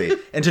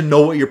 And to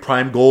know what your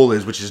prime goal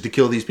is, which is to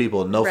kill these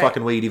people. No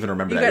fucking way you'd even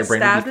remember that. Your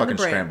brain would be fucking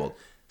scrambled.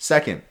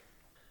 Second,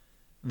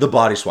 the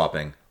body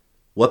swapping.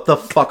 What the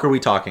fuck are we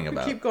talking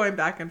about? Keep going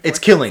back and forth. It's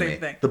killing me.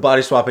 The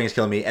body swapping is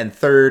killing me. And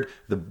third,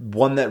 the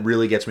one that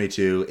really gets me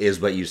too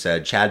is what you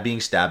said. Chad being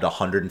stabbed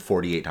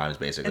 148 times,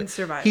 basically. And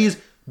surviving. He's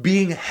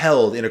being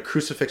held in a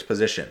crucifix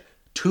position.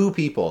 2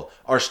 people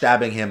are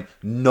stabbing him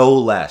no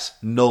less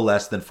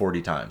than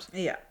 40 times.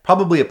 Yeah.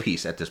 Probably a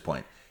piece at this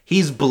point.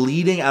 He's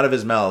bleeding out of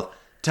his mouth,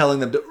 telling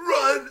them to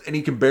run, and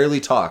he can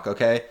barely talk,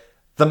 okay?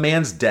 The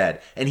man's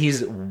dead, and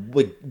he's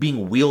like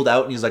being wheeled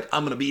out, and he's like,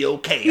 I'm gonna be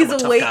okay. He's I'm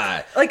a awake. tough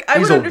guy. Like, I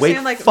he's would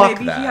understand, awake. like,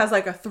 maybe he has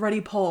like a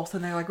thready pulse,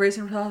 and they're like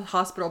racing him to the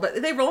hospital,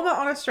 but they roll him out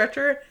on a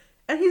stretcher,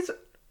 and he's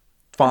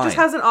fine. Just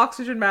has an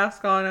oxygen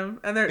mask on him,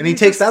 and he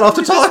takes that off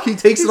to talk. He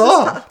takes it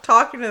off,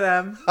 talking to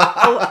them,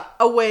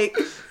 awake.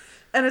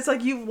 And it's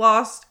like, you've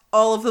lost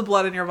all of the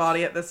blood in your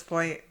body at this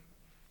point.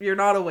 You're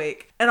not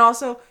awake. And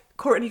also,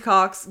 Courtney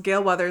Cox,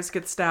 Gail Weathers,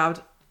 gets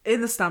stabbed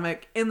in the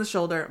stomach, in the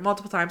shoulder,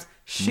 multiple times.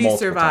 She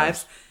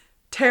survives.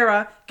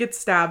 Tara gets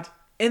stabbed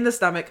in the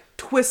stomach,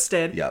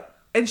 twisted. Yep.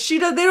 And they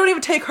don't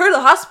even take her to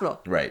the hospital.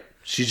 Right.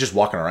 She's just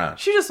walking around.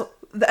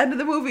 The end of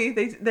the movie,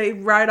 they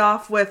ride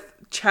off with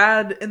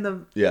Chad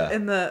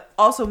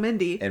also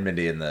Mindy. And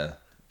Mindy in the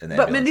But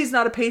ambulance. Mindy's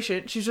not a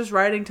patient. She's just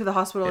riding to the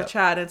hospital with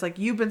Chad. And it's like,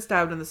 you've been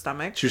stabbed in the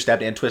stomach. She was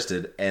stabbed and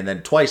twisted, and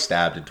then twice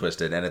stabbed and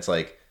twisted. And it's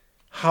like,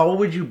 how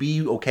would you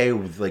be okay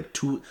with like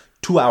two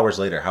hours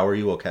later? How are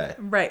you okay?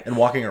 Right. And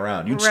walking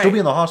around. You'd still be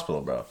in the hospital,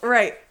 bro.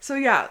 Right. So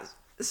yeah.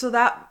 So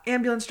that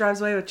ambulance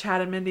drives away with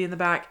Chad and Mindy in the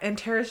back. And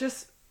Tara's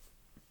just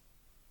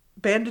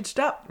bandaged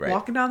up, Right.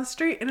 walking down the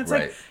street. And it's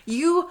Right. like,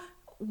 you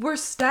were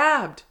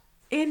stabbed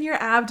in your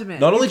abdomen.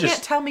 Not only you can't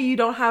just- tell me you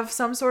don't have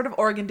some sort of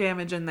organ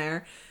damage in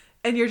there.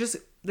 And they're just,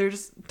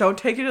 don't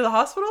take you to the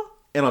hospital?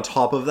 And on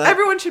top of that...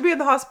 Everyone should be in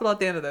the hospital at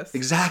the end of this.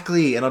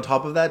 Exactly. And on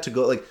top of that, to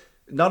go, like,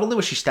 not only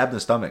was she stabbed in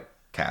the stomach,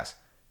 Cass,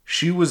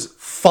 she was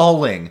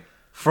falling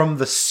from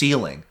the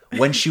ceiling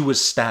when she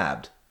was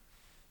stabbed.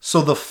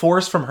 So the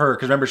force from her,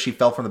 because remember, she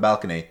fell from the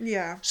balcony.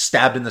 Yeah.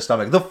 Stabbed in the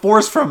stomach. The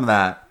force from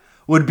that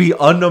would be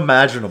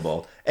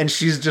unimaginable. And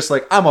she's just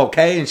like, I'm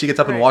okay. And she gets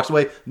up and Right. walks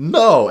away.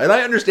 No. And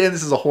I understand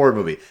this is a horror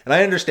movie. And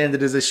I understand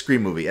it is a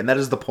Scream movie. And that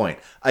is the point.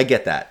 I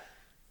get that.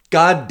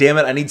 God damn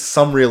it. I need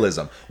some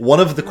realism. One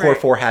of the core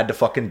Right. four had to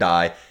fucking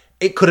die.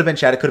 It could have been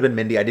Chad. It could have been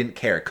Mindy. I didn't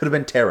care. It could have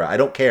been Tara. I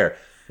don't care.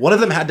 One of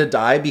them had to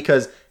die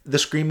because the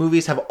Scream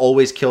movies have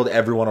always killed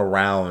everyone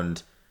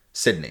around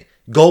Sydney.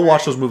 Go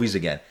watch those movies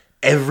again.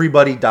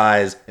 Everybody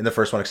dies in the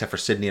first one except for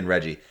Sydney and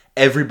Reggie.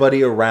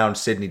 Everybody around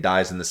Sydney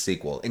dies in the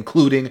sequel,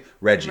 including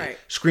Reggie. Right.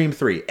 Scream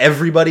 3.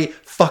 everybody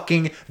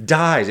fucking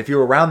dies. If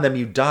you're around them,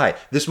 you die.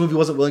 This movie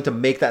wasn't willing to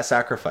make that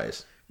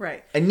sacrifice.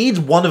 Right. It needs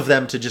one of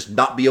them to just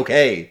not be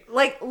okay.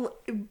 Like,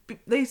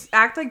 they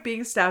act like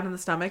being stabbed in the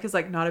stomach is,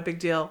 like, not a big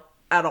deal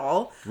at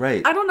all.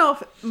 Right. I don't know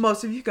if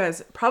most of you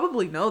guys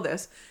probably know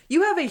this.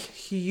 You have a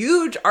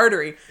huge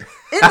artery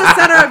in the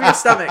center of your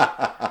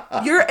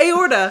stomach. Your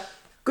aorta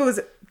goes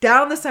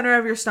down the center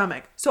of your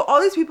stomach. So all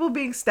these people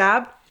being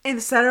stabbed in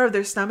the center of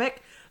their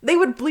stomach, they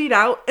would bleed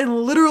out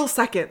in literal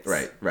seconds.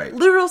 Right.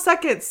 Literal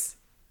seconds.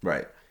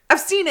 Right. I've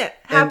seen it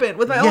happen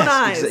with my own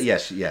eyes.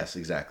 Yes,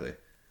 exactly.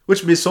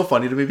 Which is so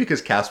funny to me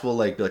because Cass will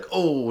be like,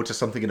 oh, just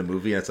something in a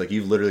movie, and it's like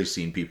you've literally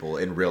seen people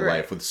in real Right.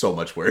 life with so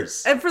much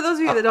worse. And for those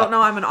of you that don't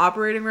know, I'm an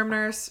operating room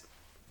nurse,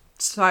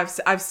 so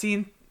I've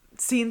seen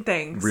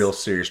things Real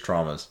serious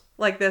traumas.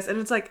 like this, and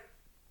it's like,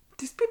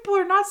 these people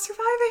are not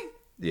surviving.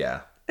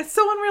 Yeah. It's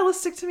so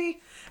unrealistic to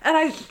me.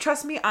 And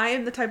trust me, I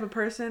am the type of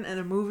person in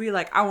a movie,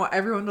 like, I want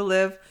everyone to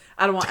live.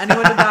 I don't want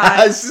anyone to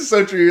die. This is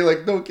so true. You're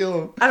like, don't kill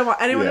him. I don't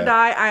want anyone Yeah. to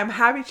die. I am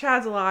happy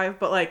Chad's alive,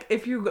 but, like,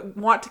 if you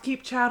want to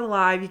keep Chad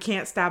alive, you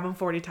can't stab him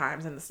 40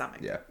 times in the stomach.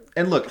 Yeah.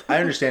 And look, I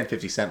understand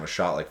 50 Cent was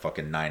shot like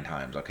fucking 9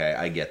 times, okay?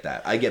 I get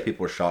that. I get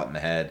people were shot in the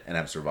head and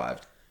have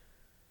survived.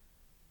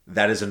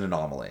 That is an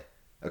anomaly,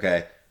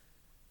 okay?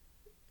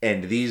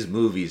 And these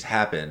movies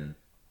happen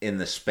in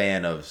the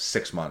span of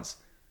 6 months.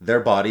 Their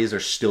bodies are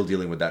still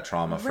dealing with that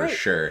trauma for Right.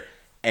 sure.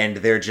 And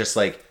they're just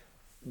like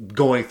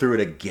going through it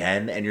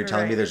again. And you're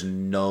telling me Right. there's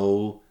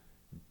no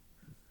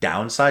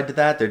downside to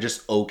that? They're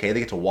just okay.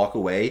 They get to walk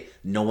away.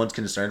 No one's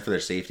concerned for their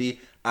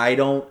safety. I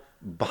don't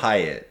buy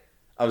it.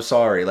 I'm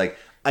sorry. Like,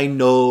 I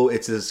know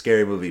it's a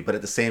scary movie, but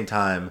at the same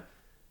time,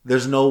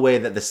 there's no way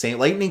that the same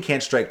lightning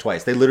can't strike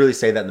twice. They literally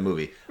say that in the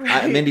movie.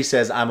 Right. Mindy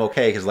says, I'm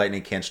okay because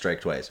lightning can't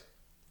strike twice.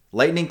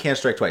 Lightning can't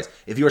strike twice.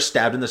 If you are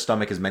stabbed in the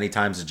stomach as many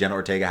times as Jenna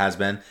Ortega has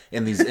been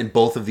in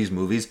both of these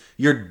movies,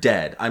 you're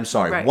dead. I'm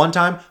sorry. Right. 1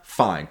 time,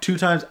 fine. 2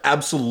 times,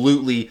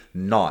 absolutely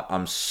not.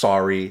 I'm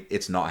sorry.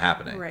 It's not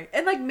happening. Right.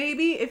 And, like,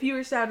 maybe if you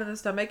were stabbed in the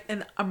stomach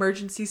and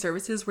emergency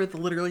services were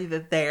literally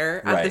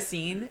there at Right. the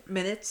scene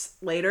minutes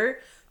later,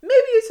 maybe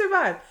you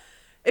survive.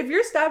 If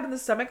you're stabbed in the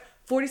stomach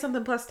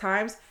 40-something plus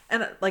times,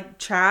 and, like,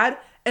 Chad,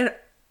 and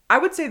I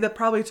would say that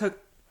probably took,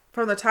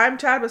 from the time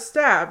Chad was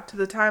stabbed to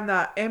the time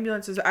that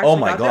ambulances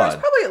actually my got there, it was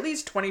God. probably at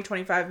least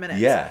 20-25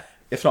 minutes. Yeah.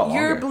 If not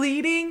longer. You're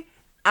bleeding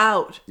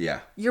out. Yeah.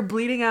 You're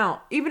bleeding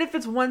out. Even if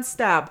it's one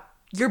stab,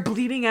 you're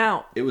bleeding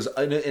out. It was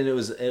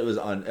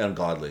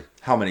ungodly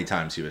how many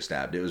times he was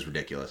stabbed. It was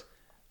ridiculous.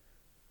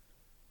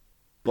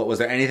 But was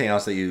there anything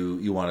else that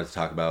you wanted to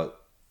talk about?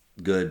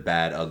 Good,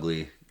 bad,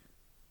 ugly,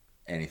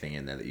 anything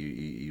in there that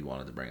you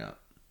wanted to bring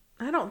up?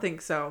 I don't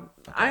think so.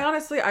 Okay.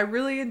 I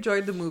really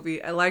enjoyed the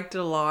movie. I liked it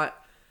a lot.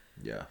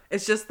 Yeah.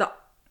 It's just the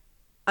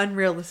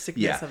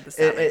unrealisticness of the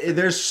stabbing.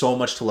 There's so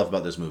much to love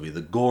about this movie.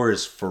 The gore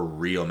is for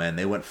real, man.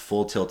 They went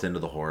full tilt into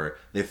the horror.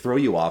 They throw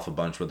you off a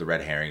bunch with the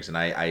red herrings, and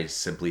I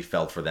simply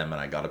felt for them,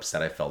 and I got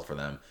upset I felt for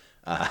them.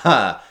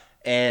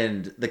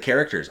 And the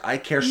characters. I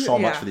care so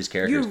much for these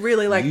characters. You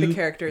really like the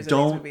characters in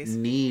these movies. You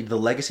don't need the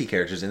legacy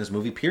characters in this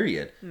movie,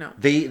 period. No.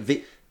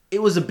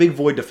 It was a big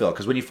void to fill,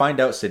 because when you find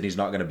out Sydney's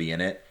not going to be in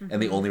it,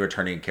 and the only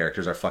returning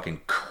characters are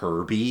fucking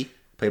Kirby,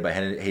 played by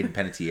Hayden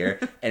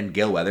Panettiere, and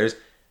Gale Weathers,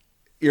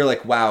 you're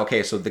like, wow,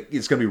 okay, so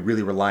it's going to be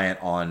really reliant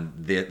on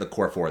the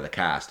core 4 of the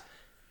cast.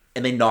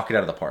 And they knock it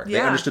out of the park.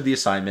 Yeah. They understood the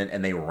assignment,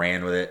 and they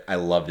ran with it. I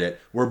loved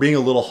it. We're being a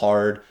little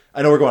hard.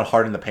 I know we're going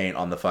hard in the paint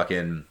on the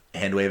fucking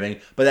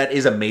hand-waving, but that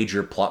is a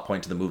major plot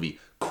point to the movie.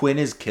 Quinn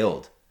is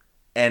killed,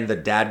 and the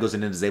dad goes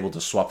in and is able to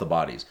swap the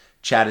bodies.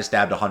 Chad is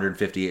stabbed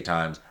 158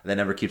 times. That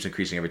number keeps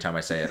increasing every time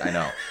I say it. I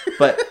know.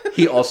 But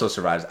he also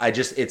survives.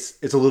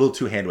 It's a little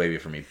too hand-wavy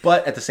for me.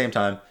 But at the same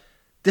time,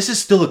 this is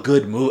still a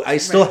good movie. I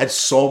still had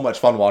so much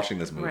fun watching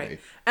this movie. Right.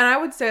 And I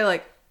would say,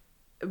 like,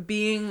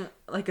 being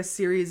like a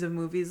series of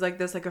movies like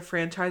this, like a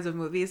franchise of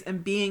movies,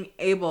 and being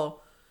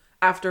able,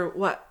 after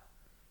what?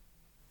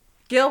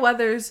 Gale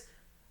Weathers,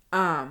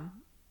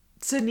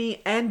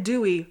 Sydney, and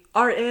Dewey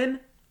are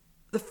in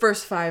the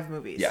first 5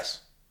 movies.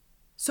 Yes.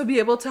 So be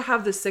able to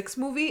have the 6th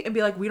movie and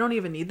be like, we don't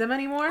even need them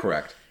anymore.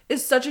 Correct.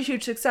 Is such a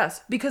huge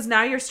success because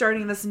now you're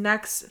starting this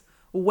next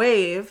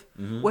wave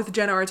with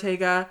Jenna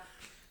Ortega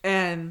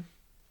and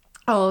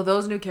all of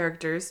those new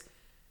characters.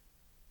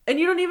 And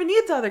you don't even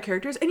need the other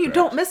characters, and you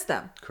don't miss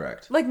them.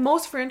 Correct. Like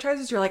most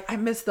franchises, you're like, I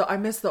miss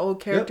the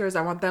old characters.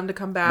 I want them to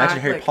come back.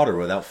 Imagine Harry Potter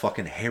without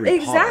fucking Harry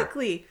Potter.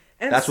 Exactly.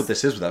 And that's what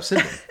this is without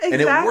Sydney. Exactly.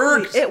 And it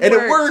works. It and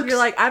works. it works. You're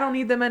like, I don't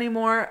need them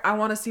anymore. I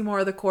want to see more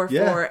of the core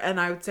 4.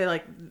 And I would say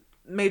like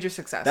major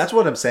success. That's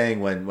what I'm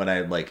saying when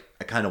I like,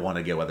 I kind of want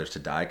to get Weathers to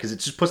die because it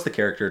just puts the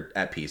character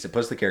at peace. It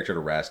puts the character to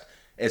rest.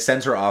 It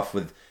sends her off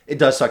with, it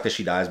does suck that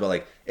she dies, but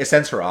like it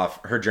sends her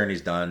off. Her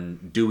journey's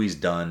done. Dewey's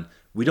done.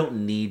 We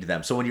don't need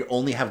them. So when you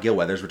only have Gale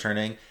Weathers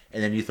returning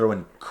and then you throw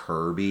in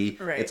Kirby,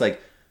 it's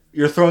like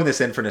you're throwing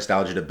this in for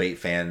nostalgia to bait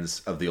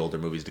fans of the older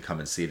movies to come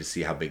and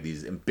see how big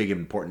and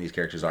important these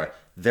characters are.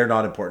 They're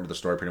not important to the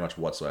story pretty much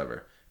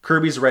whatsoever.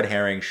 Kirby's a red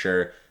herring,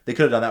 sure. They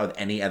could have done that with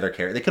any other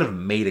character. They could have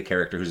made a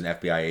character who's an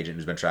FBI agent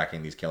who's been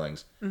tracking these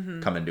killings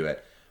come and do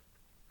it.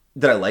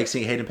 Did I like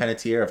seeing Hayden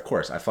Panettiere? Of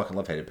course. I fucking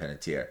love Hayden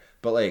Panettiere.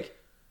 But like,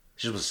 it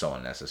just was so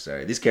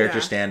unnecessary. These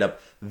characters stand up.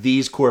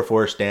 These core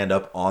 4 stand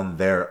up on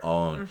their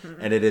own.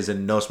 And it is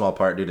in no small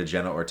part due to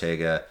Jenna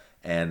Ortega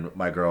and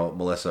my girl,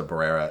 Melissa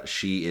Barrera.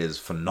 She is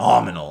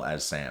phenomenal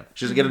as Sam.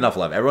 She doesn't get enough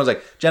love. Everyone's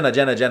like, Jenna.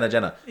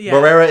 Yeah.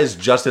 Barrera is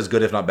just as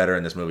good, if not better,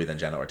 in this movie than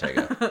Jenna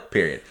Ortega.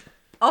 Period.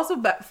 Also,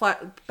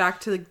 back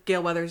to the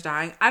Gale Weathers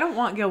dying. I don't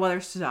want Gale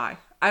Weathers to die.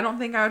 I don't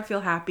think I would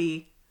feel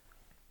happy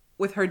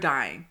with her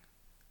dying.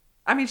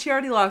 I mean, she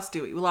already lost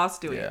Dewey. We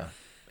lost Dewey. Yeah.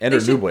 And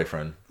her new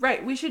boyfriend.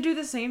 Right. We should do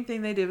the same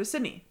thing they did with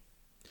Sydney.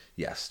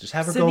 Yes. Just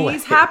have her go away.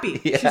 Sydney's happy.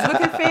 She's with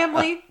her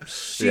family.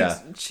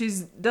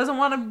 She's doesn't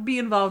want to be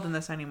involved in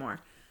this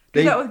anymore.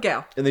 Do that with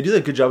Gale. And they do a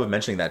good job of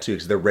mentioning that too,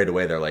 because they're right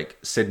away. They're like,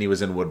 Sydney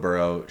was in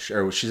Woodboro,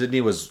 or Sydney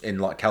was in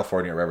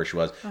California, or wherever she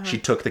was. She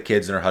took the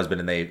kids and her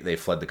husband, and they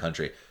fled the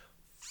country.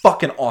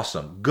 Fucking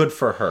awesome. Good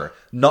for her.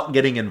 Not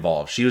getting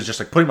involved. She was just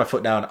like, putting my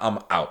foot down. I'm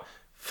out.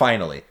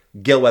 Finally.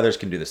 Gale Weathers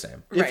can do the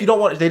same. Right. If you don't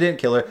want, if they didn't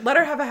kill her, let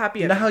her have a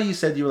happy ending. You know how you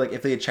said you were like,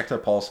 if they had checked their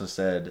pulse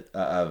instead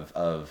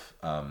of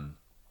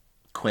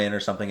Quinn or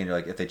something, and you're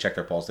like, if they checked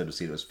their pulse, they would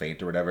see it was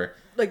faint or whatever.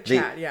 Like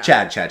Chad, yeah.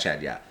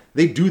 Chad, yeah.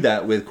 They do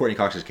that with Courtney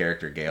Cox's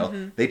character,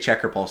 Gale. They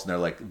check her pulse and they're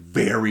like,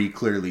 very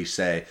clearly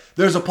say,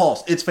 there's a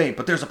pulse. It's faint,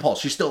 but there's a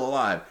pulse. She's still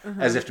alive.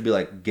 As if to be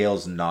like,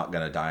 Gale's not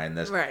going to die in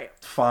this. Right.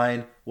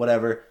 Fine,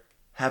 whatever.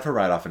 Have her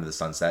ride off into the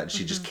sunset.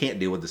 She just can't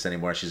deal with this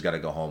anymore. She's got to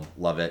go home.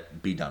 Love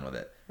it. Be done with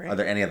it. Right. Are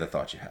there any other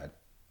thoughts you had?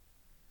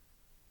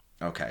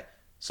 Okay.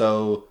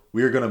 So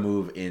we're going to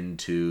move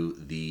into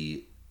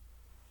the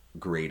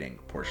grading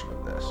portion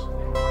of this.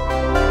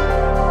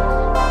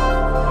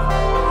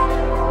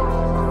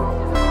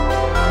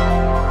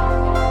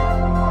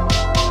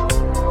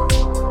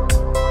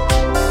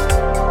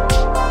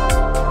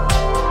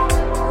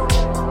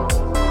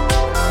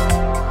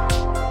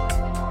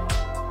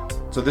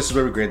 So this is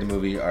where we grade the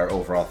movie, our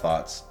overall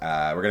thoughts.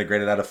 We're going to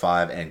grade it out of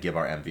 5 and give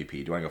our MVP. Do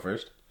you want to go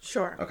first?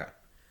 Sure. Okay.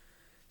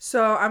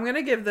 So I'm going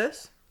to give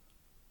this...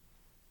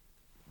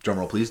 Drum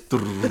roll, please.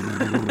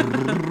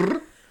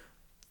 3.5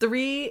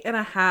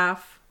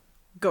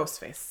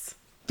 Ghostface.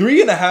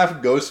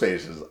 3.5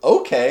 Ghostfaces.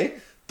 Okay.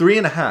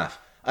 3.5.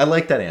 I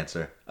like that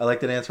answer. I like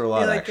that answer a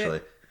lot, actually.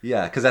 It?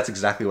 Yeah, because that's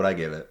exactly what I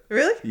gave it.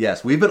 Really?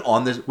 Yes. We've been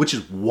on this, which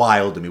is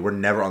wild to me. We're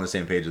never on the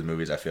same page with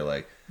movies, I feel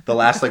like. The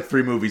last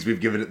 3 movies, we've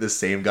given it the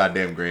same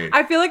goddamn grade.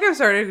 I feel like I've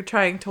started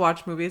trying to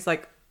watch movies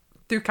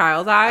through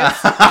Kyle's eyes.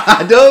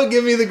 Don't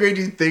give me the grade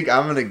you think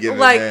I'm going to give it,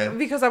 man.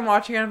 Because I'm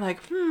watching it, I'm like,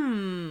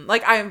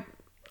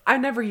 I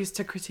never used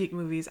to critique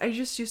movies. I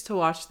just used to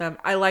watch them.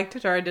 I liked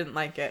it or I didn't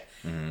like it.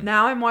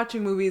 Now I'm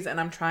watching movies and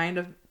I'm trying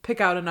to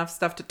pick out enough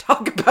stuff to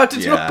talk about to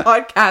do a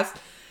podcast.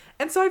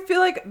 And so I feel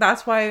like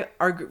that's why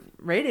our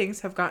ratings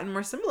have gotten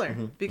more similar.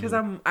 Because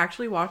I'm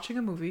actually watching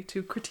a movie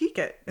to critique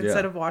it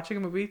instead of watching a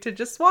movie to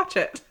just watch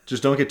it.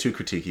 Just don't get too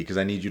critiquey because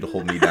I need you to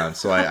hold me down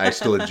so I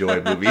still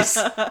enjoy movies.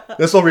 That's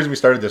the whole reason we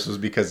started this was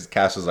because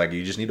Cass was like,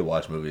 you just need to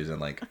watch movies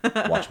and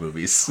watch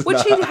movies. Which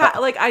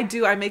I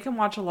do. I make him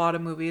watch a lot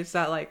of movies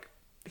that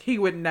he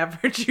would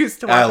never choose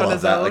to watch on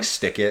his own. Like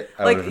Stick It.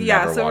 I would have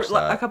never watched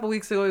that. A couple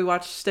weeks ago we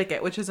watched Stick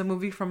It, which is a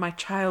movie from my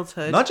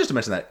childhood. Not just to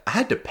mention that, I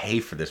had to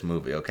pay for this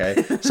movie,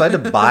 okay? So I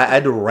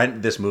had to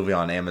rent this movie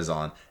on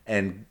Amazon.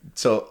 And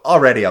so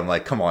already I'm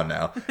like, come on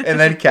now. And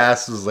then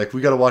Cass was like,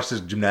 we got to watch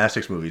this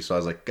gymnastics movie. So I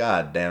was like,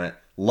 God damn it.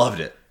 Loved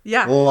it.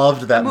 Yeah.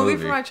 Loved that movie.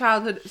 From my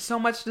childhood, so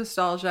much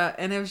nostalgia.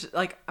 And it was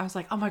I was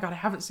like, oh my God, I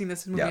haven't seen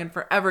this movie in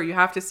forever. You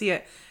have to see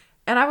it.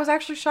 And I was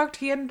actually shocked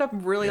he ended up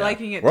really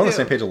liking it. We're on the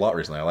same page a lot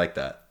recently. I like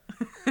that.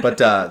 But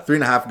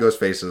 3.5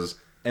 Ghostfaces.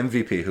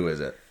 MVP, who is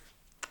it?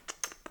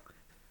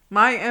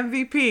 My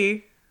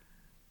MVP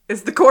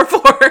is the core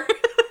 4.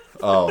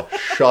 Oh,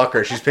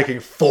 shocker. She's picking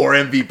 4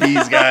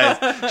 MVPs,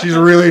 guys. She's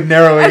really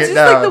narrowing it down. It's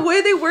just the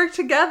way they work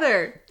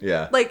together.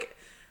 Yeah.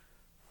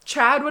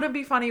 Chad wouldn't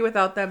be funny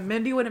without them.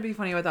 Mindy wouldn't be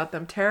funny without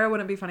them. Tara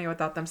wouldn't be funny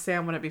without them.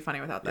 Sam wouldn't be funny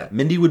without them.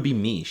 Mindy would be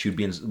me. She would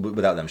be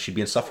without them. She'd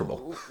be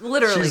insufferable.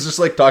 Literally. She's just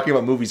like talking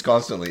about movies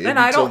constantly. It'd And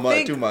be I don't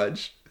think... too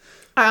much.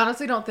 I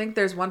honestly don't think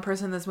there's one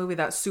person in this movie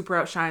that super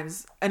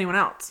outshines anyone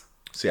else.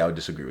 See, I would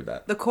disagree with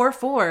that. The core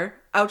four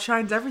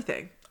outshines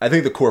everything. I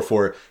think the core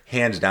four,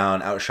 hands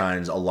down,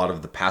 outshines a lot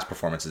of the past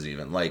performances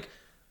even. Like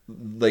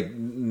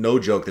no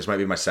joke, this might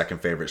be my second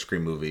favorite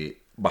Scream movie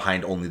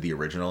behind only the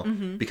original.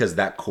 Because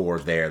that core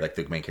there, like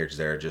the main characters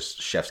there, are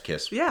just chef's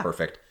kiss. Yeah.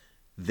 Perfect.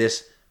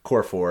 This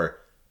core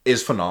four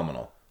is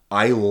phenomenal.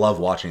 I love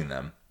watching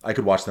them. I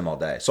could watch them all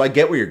day. So I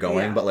get where you're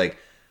going, but like...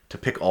 to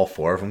pick all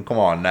four of them, come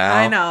on now.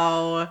 I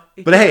know.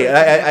 But hey,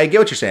 I get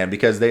what you're saying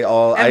because they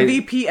all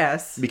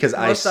MVPs. Because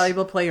most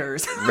valuable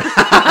players. But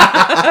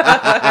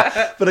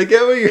I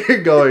get where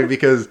you're going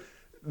because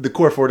the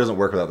core four doesn't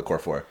work without the core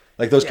four.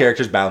 Like those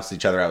characters balance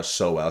each other out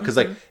so well. Because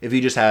like if you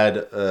just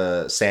had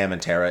Sam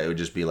and Tara, it would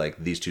just be like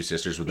these two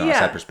sisters with an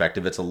outside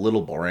perspective. It's a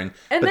little boring.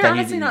 And but they're then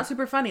honestly not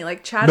super funny.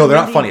 Like Chad No, and they're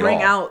Mindy not funny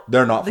bring at all. out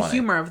They're not the funny.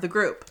 humor of the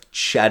group.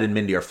 Chad and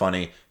Mindy are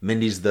funny.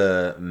 Mindy's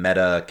the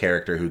meta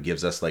character who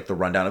gives us like the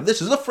rundown of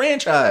this is a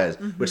franchise.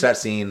 Which that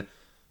scene,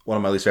 one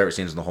of my least favorite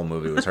scenes in the whole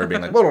movie was her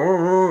being like,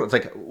 it's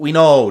like, we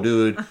know,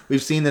 dude.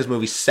 We've seen this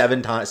movie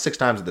 6 times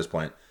at this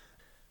point.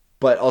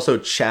 But also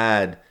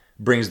Chad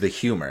brings the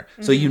humor.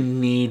 So you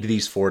need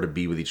these four to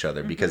be with each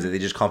other because they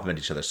just complement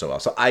each other so well.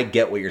 So I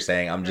get what you're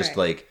saying. I'm just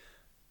like,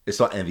 it's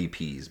not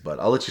MVPs, but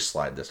I'll let you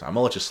slide this time. I'm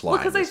gonna let you slide. Well,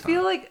 because I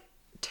feel like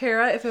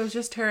Tara, if it was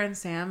just Tara and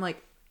Sam,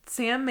 like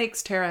Sam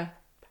makes Tara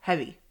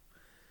heavy.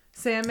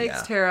 Sam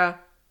makes Tara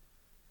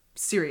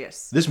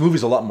serious. This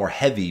movie's a lot more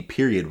heavy,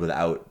 period,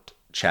 without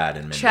Chad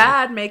and Mindy.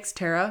 Chad makes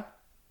Tara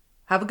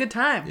have a good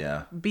time.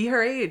 Yeah. Be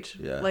her age.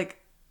 Yeah. Like,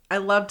 I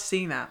loved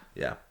seeing that.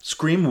 Yeah.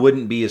 Scream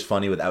wouldn't be as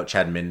funny without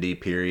Chad and Mindy,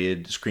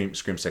 period. Scream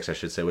 6, I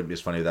should say, wouldn't be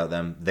as funny without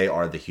them. They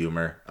are the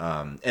humor.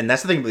 And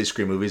that's the thing about these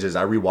Scream movies is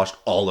I rewatched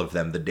all of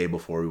them the day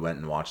before we went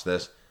and watched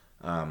this.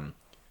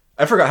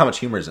 I forgot how much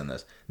humor is in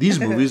this. These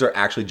movies are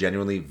actually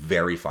genuinely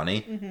very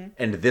funny.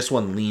 And this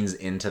one leans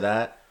into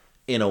that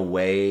in a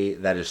way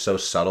that is so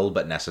subtle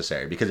but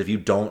necessary. Because if you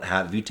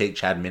take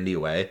Chad and Mindy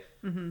away,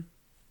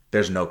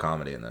 there's no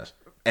comedy in this.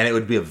 And it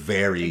would be a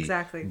very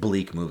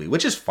bleak movie,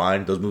 which is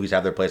fine. Those movies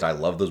have their place. I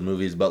love those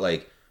movies. But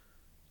like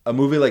a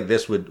movie like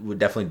this would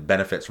definitely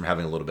benefit from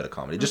having a little bit of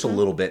comedy. Just a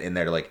little bit in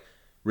there to like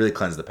really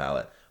cleanse the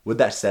palate. With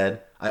that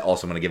said, I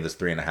also want to give this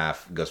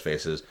 3.5 Ghost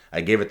Faces.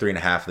 I gave it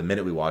 3.5 the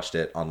minute we watched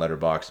it on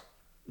Letterboxd.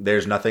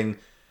 There's nothing.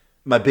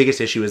 My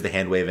biggest issue is the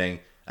hand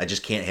waving. I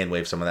just can't hand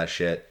wave some of that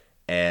shit.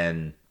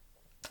 And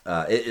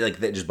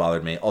that just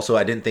bothered me. Also,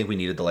 I didn't think we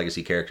needed the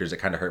legacy characters. It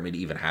kind of hurt me to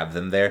even have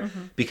them there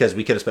because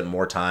we could have spent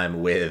more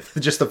time with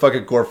just the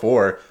fucking core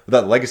four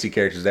without legacy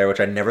characters there, which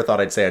I never thought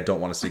I'd say I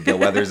don't want to see Gil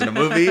Weathers in a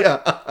movie.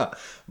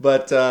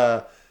 But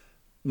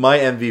my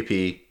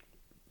MVP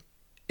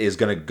is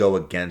going to go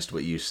against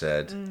what you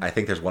said. I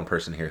think there's one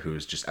person here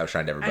who's just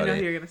outshined everybody. I know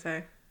who you're going to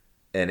say.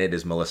 And it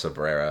is Melissa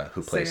Barrera,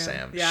 who plays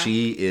Sam. Yeah.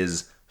 She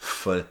is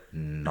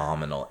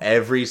phenomenal.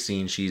 Every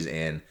scene she's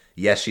in,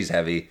 yes, she's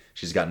heavy.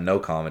 She's got no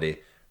comedy.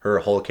 Her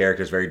whole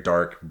character is very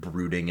dark,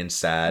 brooding, and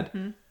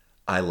sad.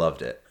 I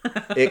loved it.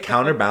 It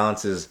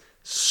counterbalances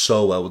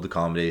so well with the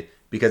comedy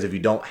because if you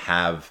don't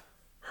have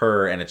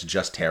her and it's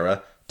just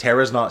Tara,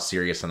 Tara's not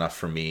serious enough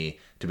for me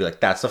to be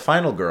like, that's the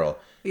final girl.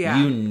 Yeah.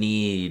 You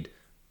need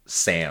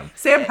Sam.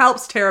 Sam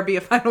helps Tara be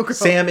a final girl.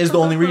 Sam is the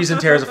only reason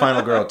Tara's a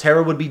final girl.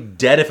 Tara would be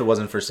dead if it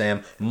wasn't for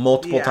Sam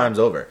multiple times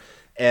over.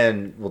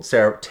 And, well,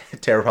 Tara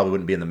probably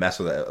wouldn't be in the mess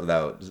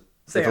without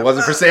Sam. If it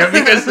wasn't for Sam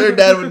because her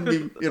dad wouldn't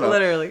be,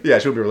 Literally. Yeah,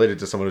 she would be related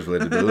to someone who's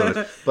related to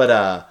Loomis.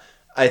 But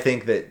I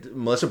think that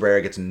Melissa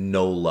Barrera gets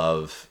no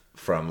love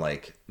from,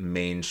 like,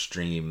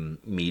 mainstream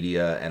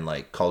media and,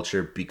 like,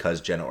 culture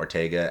because Jenna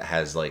Ortega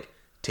has, like,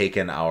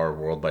 taken our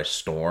world by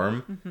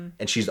storm.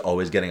 And she's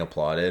always getting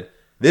applauded.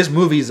 This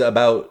movie's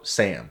about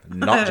Sam,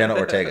 not Jenna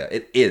Ortega.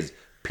 It is,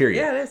 period.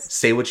 Yeah, it is.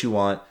 Say what you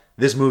want.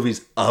 This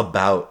movie's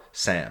about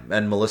Sam.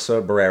 And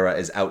Melissa Barrera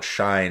is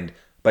outshined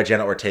by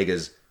Jenna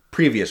Ortega's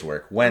previous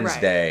work.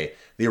 Wednesday,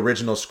 the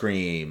original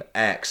Scream,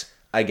 X.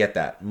 I get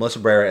that. Melissa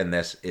Barrera in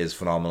this is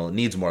phenomenal. It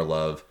needs more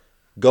love.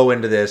 Go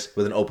into this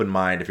with an open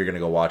mind if you're going to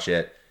go watch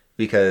it.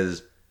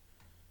 Because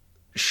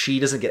she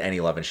doesn't get any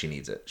love and she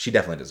needs it. She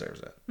definitely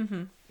deserves it.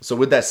 So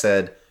with that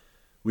said,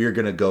 we are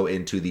going to go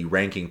into the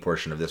ranking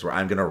portion of this where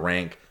I'm going to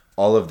rank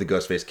all of the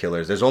Ghostface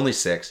killers. There's only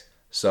 6.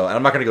 So, and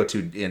I'm not going to go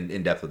too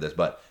in depth with this,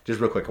 but just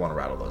real quick, I want to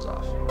rattle those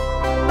off.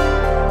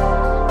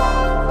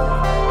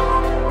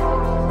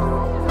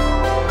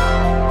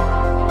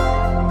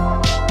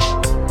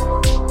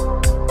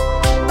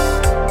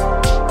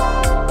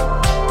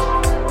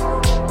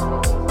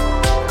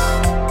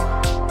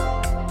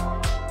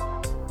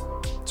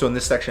 So in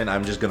this section,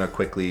 I'm just going to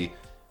quickly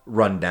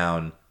run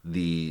down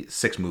the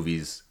 6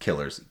 movies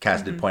killers.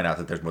 Cass did point out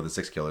that there's more than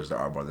 6 killers. There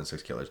are more than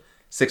 6 killers.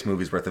 6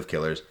 movies worth of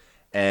killers.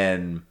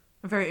 And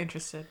I'm very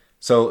interested.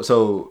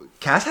 So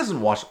Cass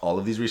hasn't watched all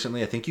of these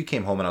recently. I think you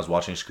came home and I was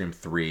watching Scream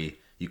 3.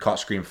 You caught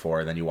Scream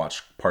 4, and then you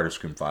watched part of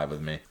Scream 5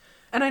 with me.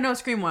 And I know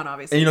Scream 1,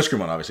 obviously. And you know Scream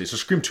 1, obviously. So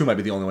Scream 2 might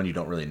be the only one you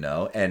don't really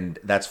know. And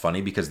that's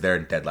funny because they're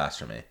dead last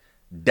for me.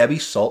 Debbie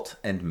Salt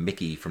and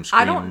Mickey from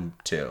Scream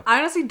 2. I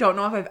honestly don't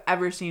know if I've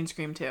ever seen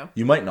Scream 2.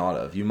 You might not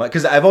have. You might,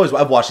 because I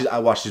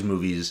watch these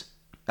movies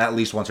at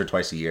least once or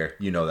twice a year.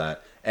 You know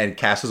that. And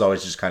Cass is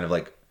always just kind of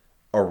like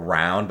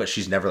around, but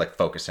she's never like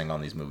focusing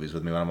on these movies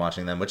with me when I'm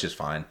watching them, which is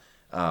fine.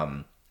 So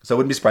I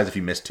wouldn't be surprised if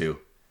you missed 2.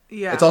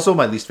 Yeah. It's also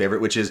my least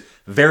favorite, which is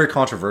very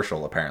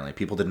controversial, apparently.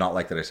 People did not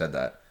like that I said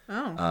that.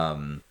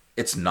 Oh.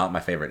 It's not my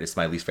favorite. It's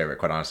my least favorite,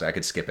 quite honestly. I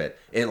could skip it.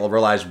 It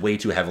relies way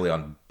too heavily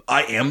on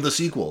I am the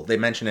sequel. They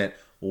mention it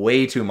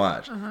way too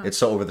much. It's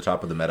so over the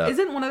top of the meta.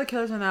 Isn't one of the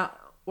killers in that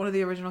one of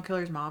the original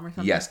killers' mom or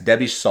something? Yes,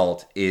 Debbie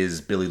Salt is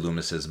Billy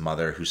Loomis's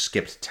mother who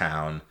skipped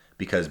town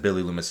because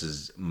Billy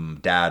Loomis's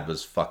dad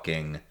was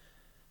fucking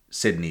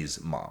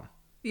Sydney's mom.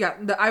 Yeah,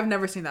 I've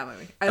never seen that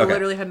movie. I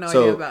literally had no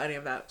idea about any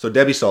of that. So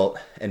Debbie Salt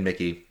and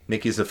Mickey.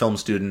 Mickey's a film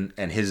student,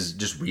 and his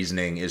just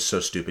reasoning is so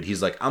stupid.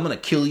 He's like, I'm going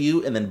to kill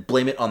you and then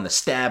blame it on the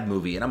Stab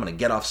movie, and I'm going to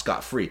get off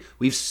scot-free.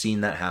 We've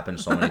seen that happen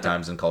so many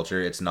times in culture.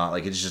 It's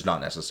just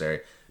not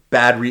necessary.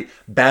 Bad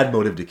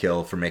motive to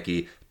kill for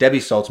Mickey.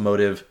 Debbie Salt's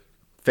motive,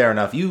 fair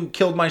enough. You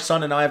killed my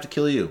son, and now I have to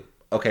kill you.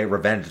 Okay,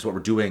 revenge is what we're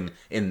doing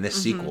in this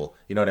sequel.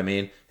 You know what I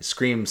mean?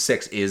 Scream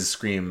 6 is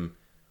Scream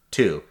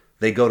 2.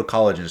 They go to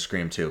college in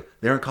Scream 2.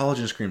 They're in college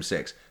in Scream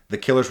 6. The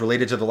killer's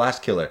related to the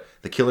last killer.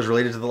 The killer's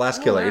related to the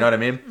last killer. You know what I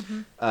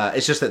mean?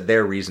 It's just that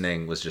their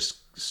reasoning was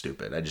just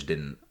stupid. I just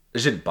didn't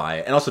buy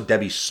it. And also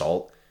Debbie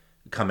Salt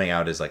coming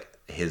out as like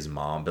his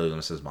mom, Billy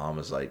Loomis's mom,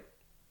 was like,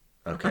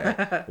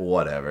 okay,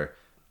 whatever.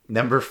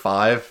 Number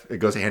 5, it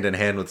goes hand in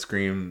hand with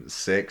Scream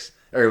 6,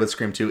 or with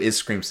Scream 2, is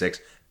Scream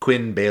 6.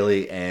 Quinn,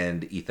 Bailey,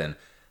 and Ethan.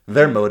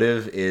 Their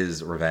motive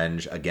is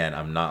revenge. Again,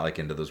 I'm not like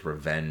into those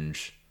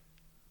revenge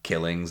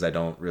killings. I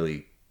don't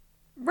really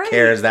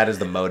care as that is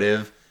the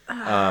motive.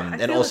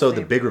 And also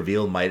the big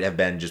reveal might have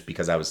been just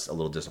because I was a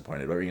little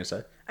disappointed. What were you gonna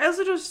say? I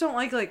also just don't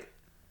like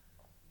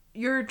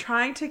you're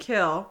trying to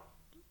kill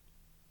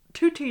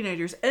 2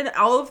 teenagers and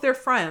all of their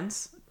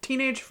friends,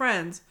 teenage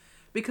friends,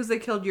 because they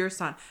killed your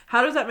son.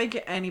 How does that make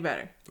it any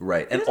better?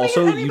 Right. And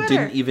also you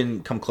didn't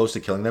even come close to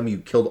killing them. You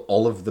killed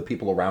all of the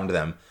people around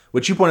them,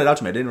 which you pointed out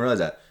to me. I didn't realize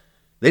that.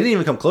 They didn't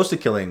even come close to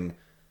killing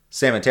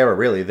Sam and Tara,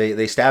 really.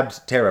 They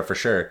stabbed Tara for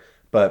sure.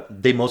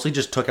 But they mostly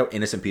just took out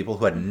innocent people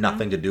who had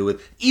nothing to do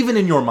with... Even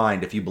in your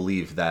mind, if you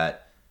believe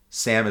that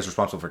Sam is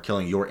responsible for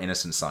killing your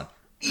innocent son.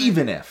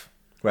 Even if,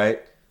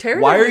 right? Tara,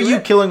 why are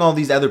you killing all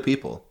these other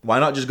people? Why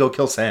not just go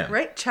kill Sam?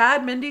 Right?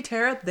 Chad, Mindy,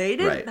 Tara, they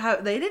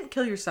didn't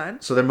kill your son.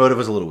 So their motive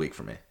was a little weak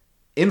for me.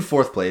 In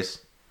 4th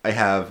place, I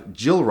have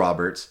Jill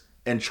Roberts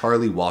and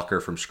Charlie Walker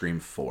from Scream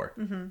 4.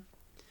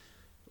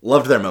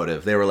 Loved their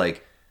motive. They were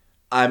like,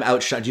 I'm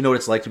outshined. Do you know what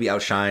it's like to be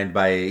outshined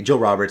by... Jill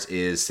Roberts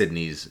is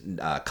Sydney's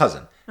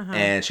cousin.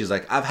 And she's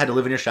like, I've had to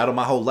live in your shadow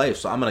my whole life,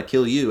 so I'm going to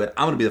kill you, and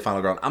I'm going to be the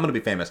final girl, and I'm going to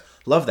be famous.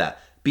 Love that.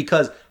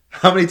 Because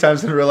how many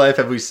times in real life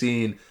have we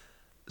seen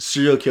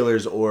serial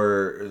killers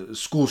or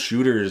school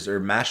shooters or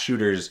mass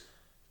shooters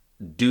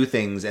do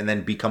things and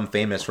then become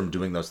famous from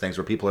doing those things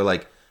where people are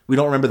like, we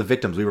don't remember the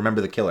victims, we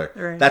remember the killer.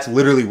 Right. That's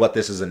literally what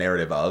this is a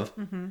narrative of.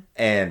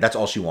 And that's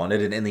all she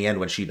wanted. And in the end,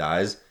 when she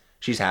dies,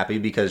 she's happy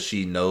because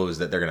she knows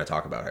that they're going to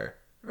talk about her.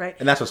 Right.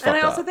 And that's what's fucked up.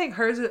 And I also think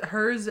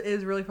hers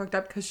is really fucked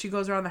up because she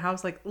goes around the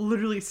house, like,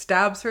 literally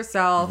stabs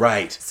herself.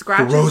 Right.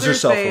 Scratches Throws her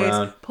herself face,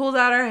 around. pulls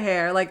out her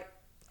hair. Like,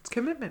 it's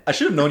commitment. I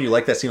should have known you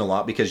liked that scene a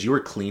lot because you were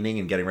cleaning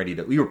and getting ready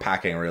to... We were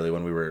packing, really,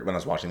 when I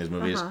was watching these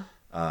movies.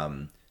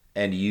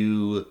 And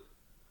you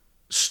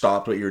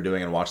stopped what you were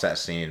doing and watched that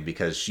scene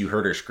because you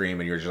heard her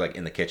scream and you were just, like,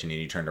 in the kitchen and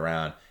you turned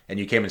around. And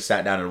you came and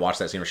sat down and watched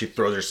that scene where she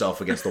throws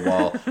herself against the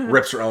wall,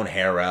 rips her own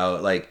hair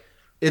out. Like,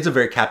 it's a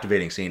very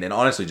captivating scene. And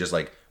honestly, just,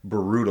 like...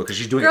 brutal because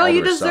she's doing it all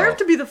herself. Girl, you deserve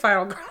to be the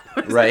final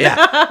girl. Right,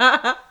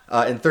 yeah.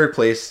 In 3rd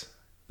place,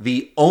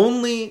 the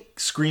only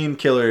Scream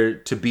killer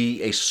to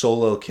be a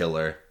solo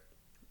killer,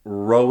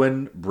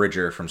 Rowan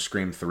Bridger from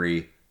Scream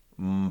 3.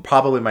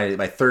 Probably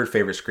my 3rd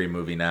favorite Scream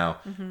movie now,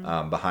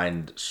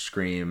 behind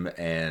Scream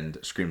and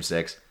Scream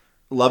 6.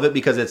 Love it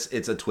because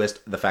it's a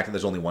twist. The fact that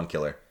there's only one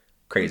killer.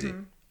 Crazy.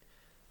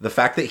 The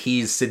fact that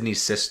he's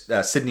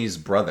Sydney's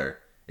brother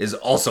is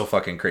also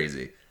fucking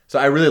crazy. So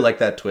I really like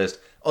that twist.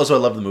 Also, I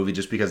love the movie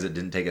just because it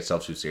didn't take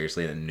itself too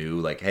seriously and it knew,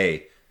 like,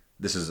 hey,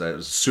 this is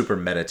a super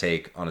meta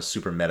take on a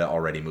super meta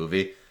already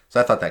movie. So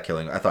I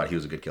thought he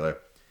was a good killer.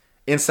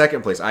 In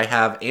 2nd place, I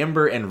have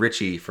Amber and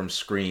Richie from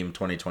Scream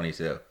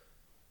 2022.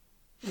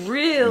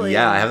 Really?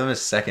 Yeah, I have them as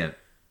 2nd.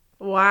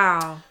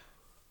 Wow.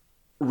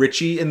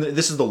 Richie, and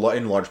this is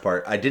in large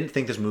part, I didn't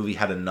think this movie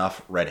had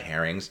enough red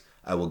herrings.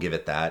 I will give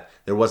it that.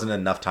 There wasn't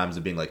enough times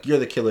of being like, you're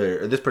the killer,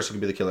 or this person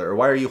could be the killer, or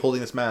why are you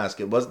holding this mask?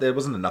 There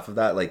wasn't enough of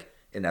that, like,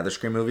 in other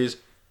Scream movies.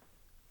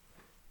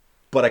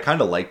 But I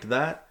kind of liked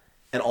that.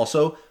 And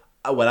also,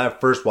 when I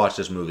first watched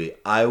this movie,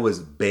 I was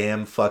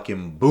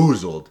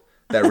bam-fucking-boozled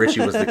that Richie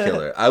was the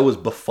killer. I was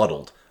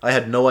befuddled. I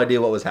had no idea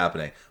what was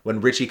happening.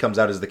 When Richie comes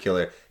out as the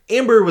killer,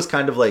 Amber was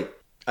kind of like,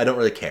 I don't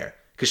really care.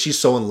 Because she's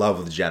so in love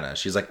with Jenna.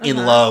 She's like in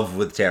love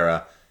with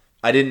Tara.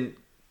 I didn't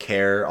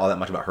care all that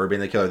much about her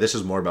being the killer. This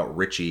is more about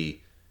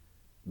Richie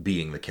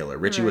being the killer.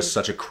 Richie was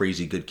such a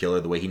crazy good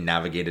killer, the way he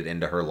navigated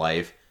into her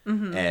life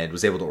and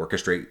was able to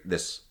orchestrate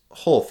this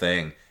whole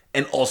thing.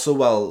 And also,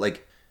 while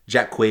like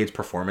Jack Quaid's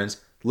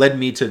performance led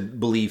me to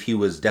believe he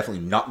was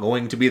definitely not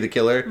going to be the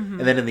killer, and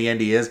then in the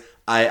end he is,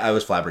 I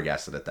was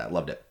flabbergasted at that.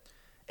 Loved it.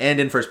 And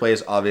in first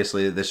place,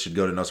 obviously, this should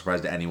go to no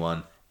surprise to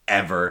anyone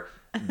ever.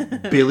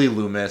 Billy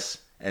Loomis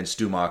and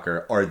Stu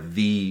Macher are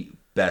the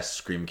best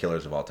Scream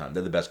killers of all time.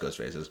 They're the best ghost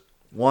faces.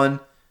 One,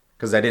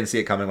 because I didn't see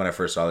it coming when I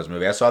first saw this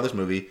movie. I saw this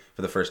movie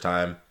for the first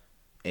time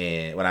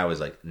when I was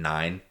like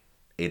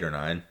 8 or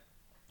 9,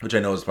 which I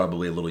know is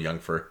probably a little young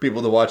for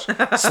people to watch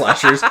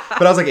slashers,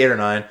 but I was like 8 or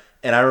 9,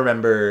 and I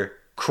remember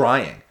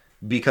crying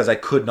because I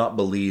could not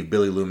believe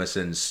Billy Loomis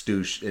and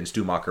Stu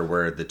Macher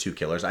were the two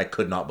killers. I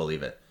could not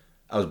believe it.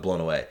 I was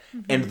blown away.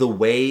 And the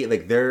way,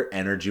 like, their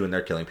energy when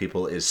they're killing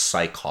people is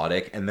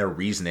psychotic, and their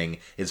reasoning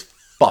is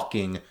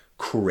fucking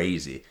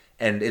crazy.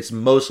 And it's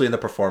mostly in the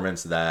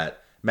performance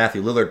that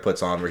Matthew Lillard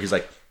puts on, where he's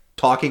like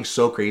talking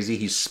so crazy,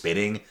 he's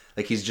spitting,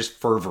 like he's just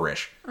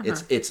fervorish.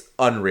 It's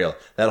unreal.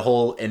 That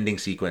whole ending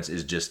sequence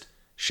is just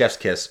chef's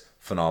kiss,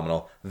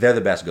 phenomenal. They're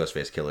the best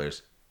Ghostface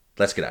killers.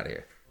 Let's get out of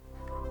here.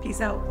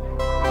 Peace out.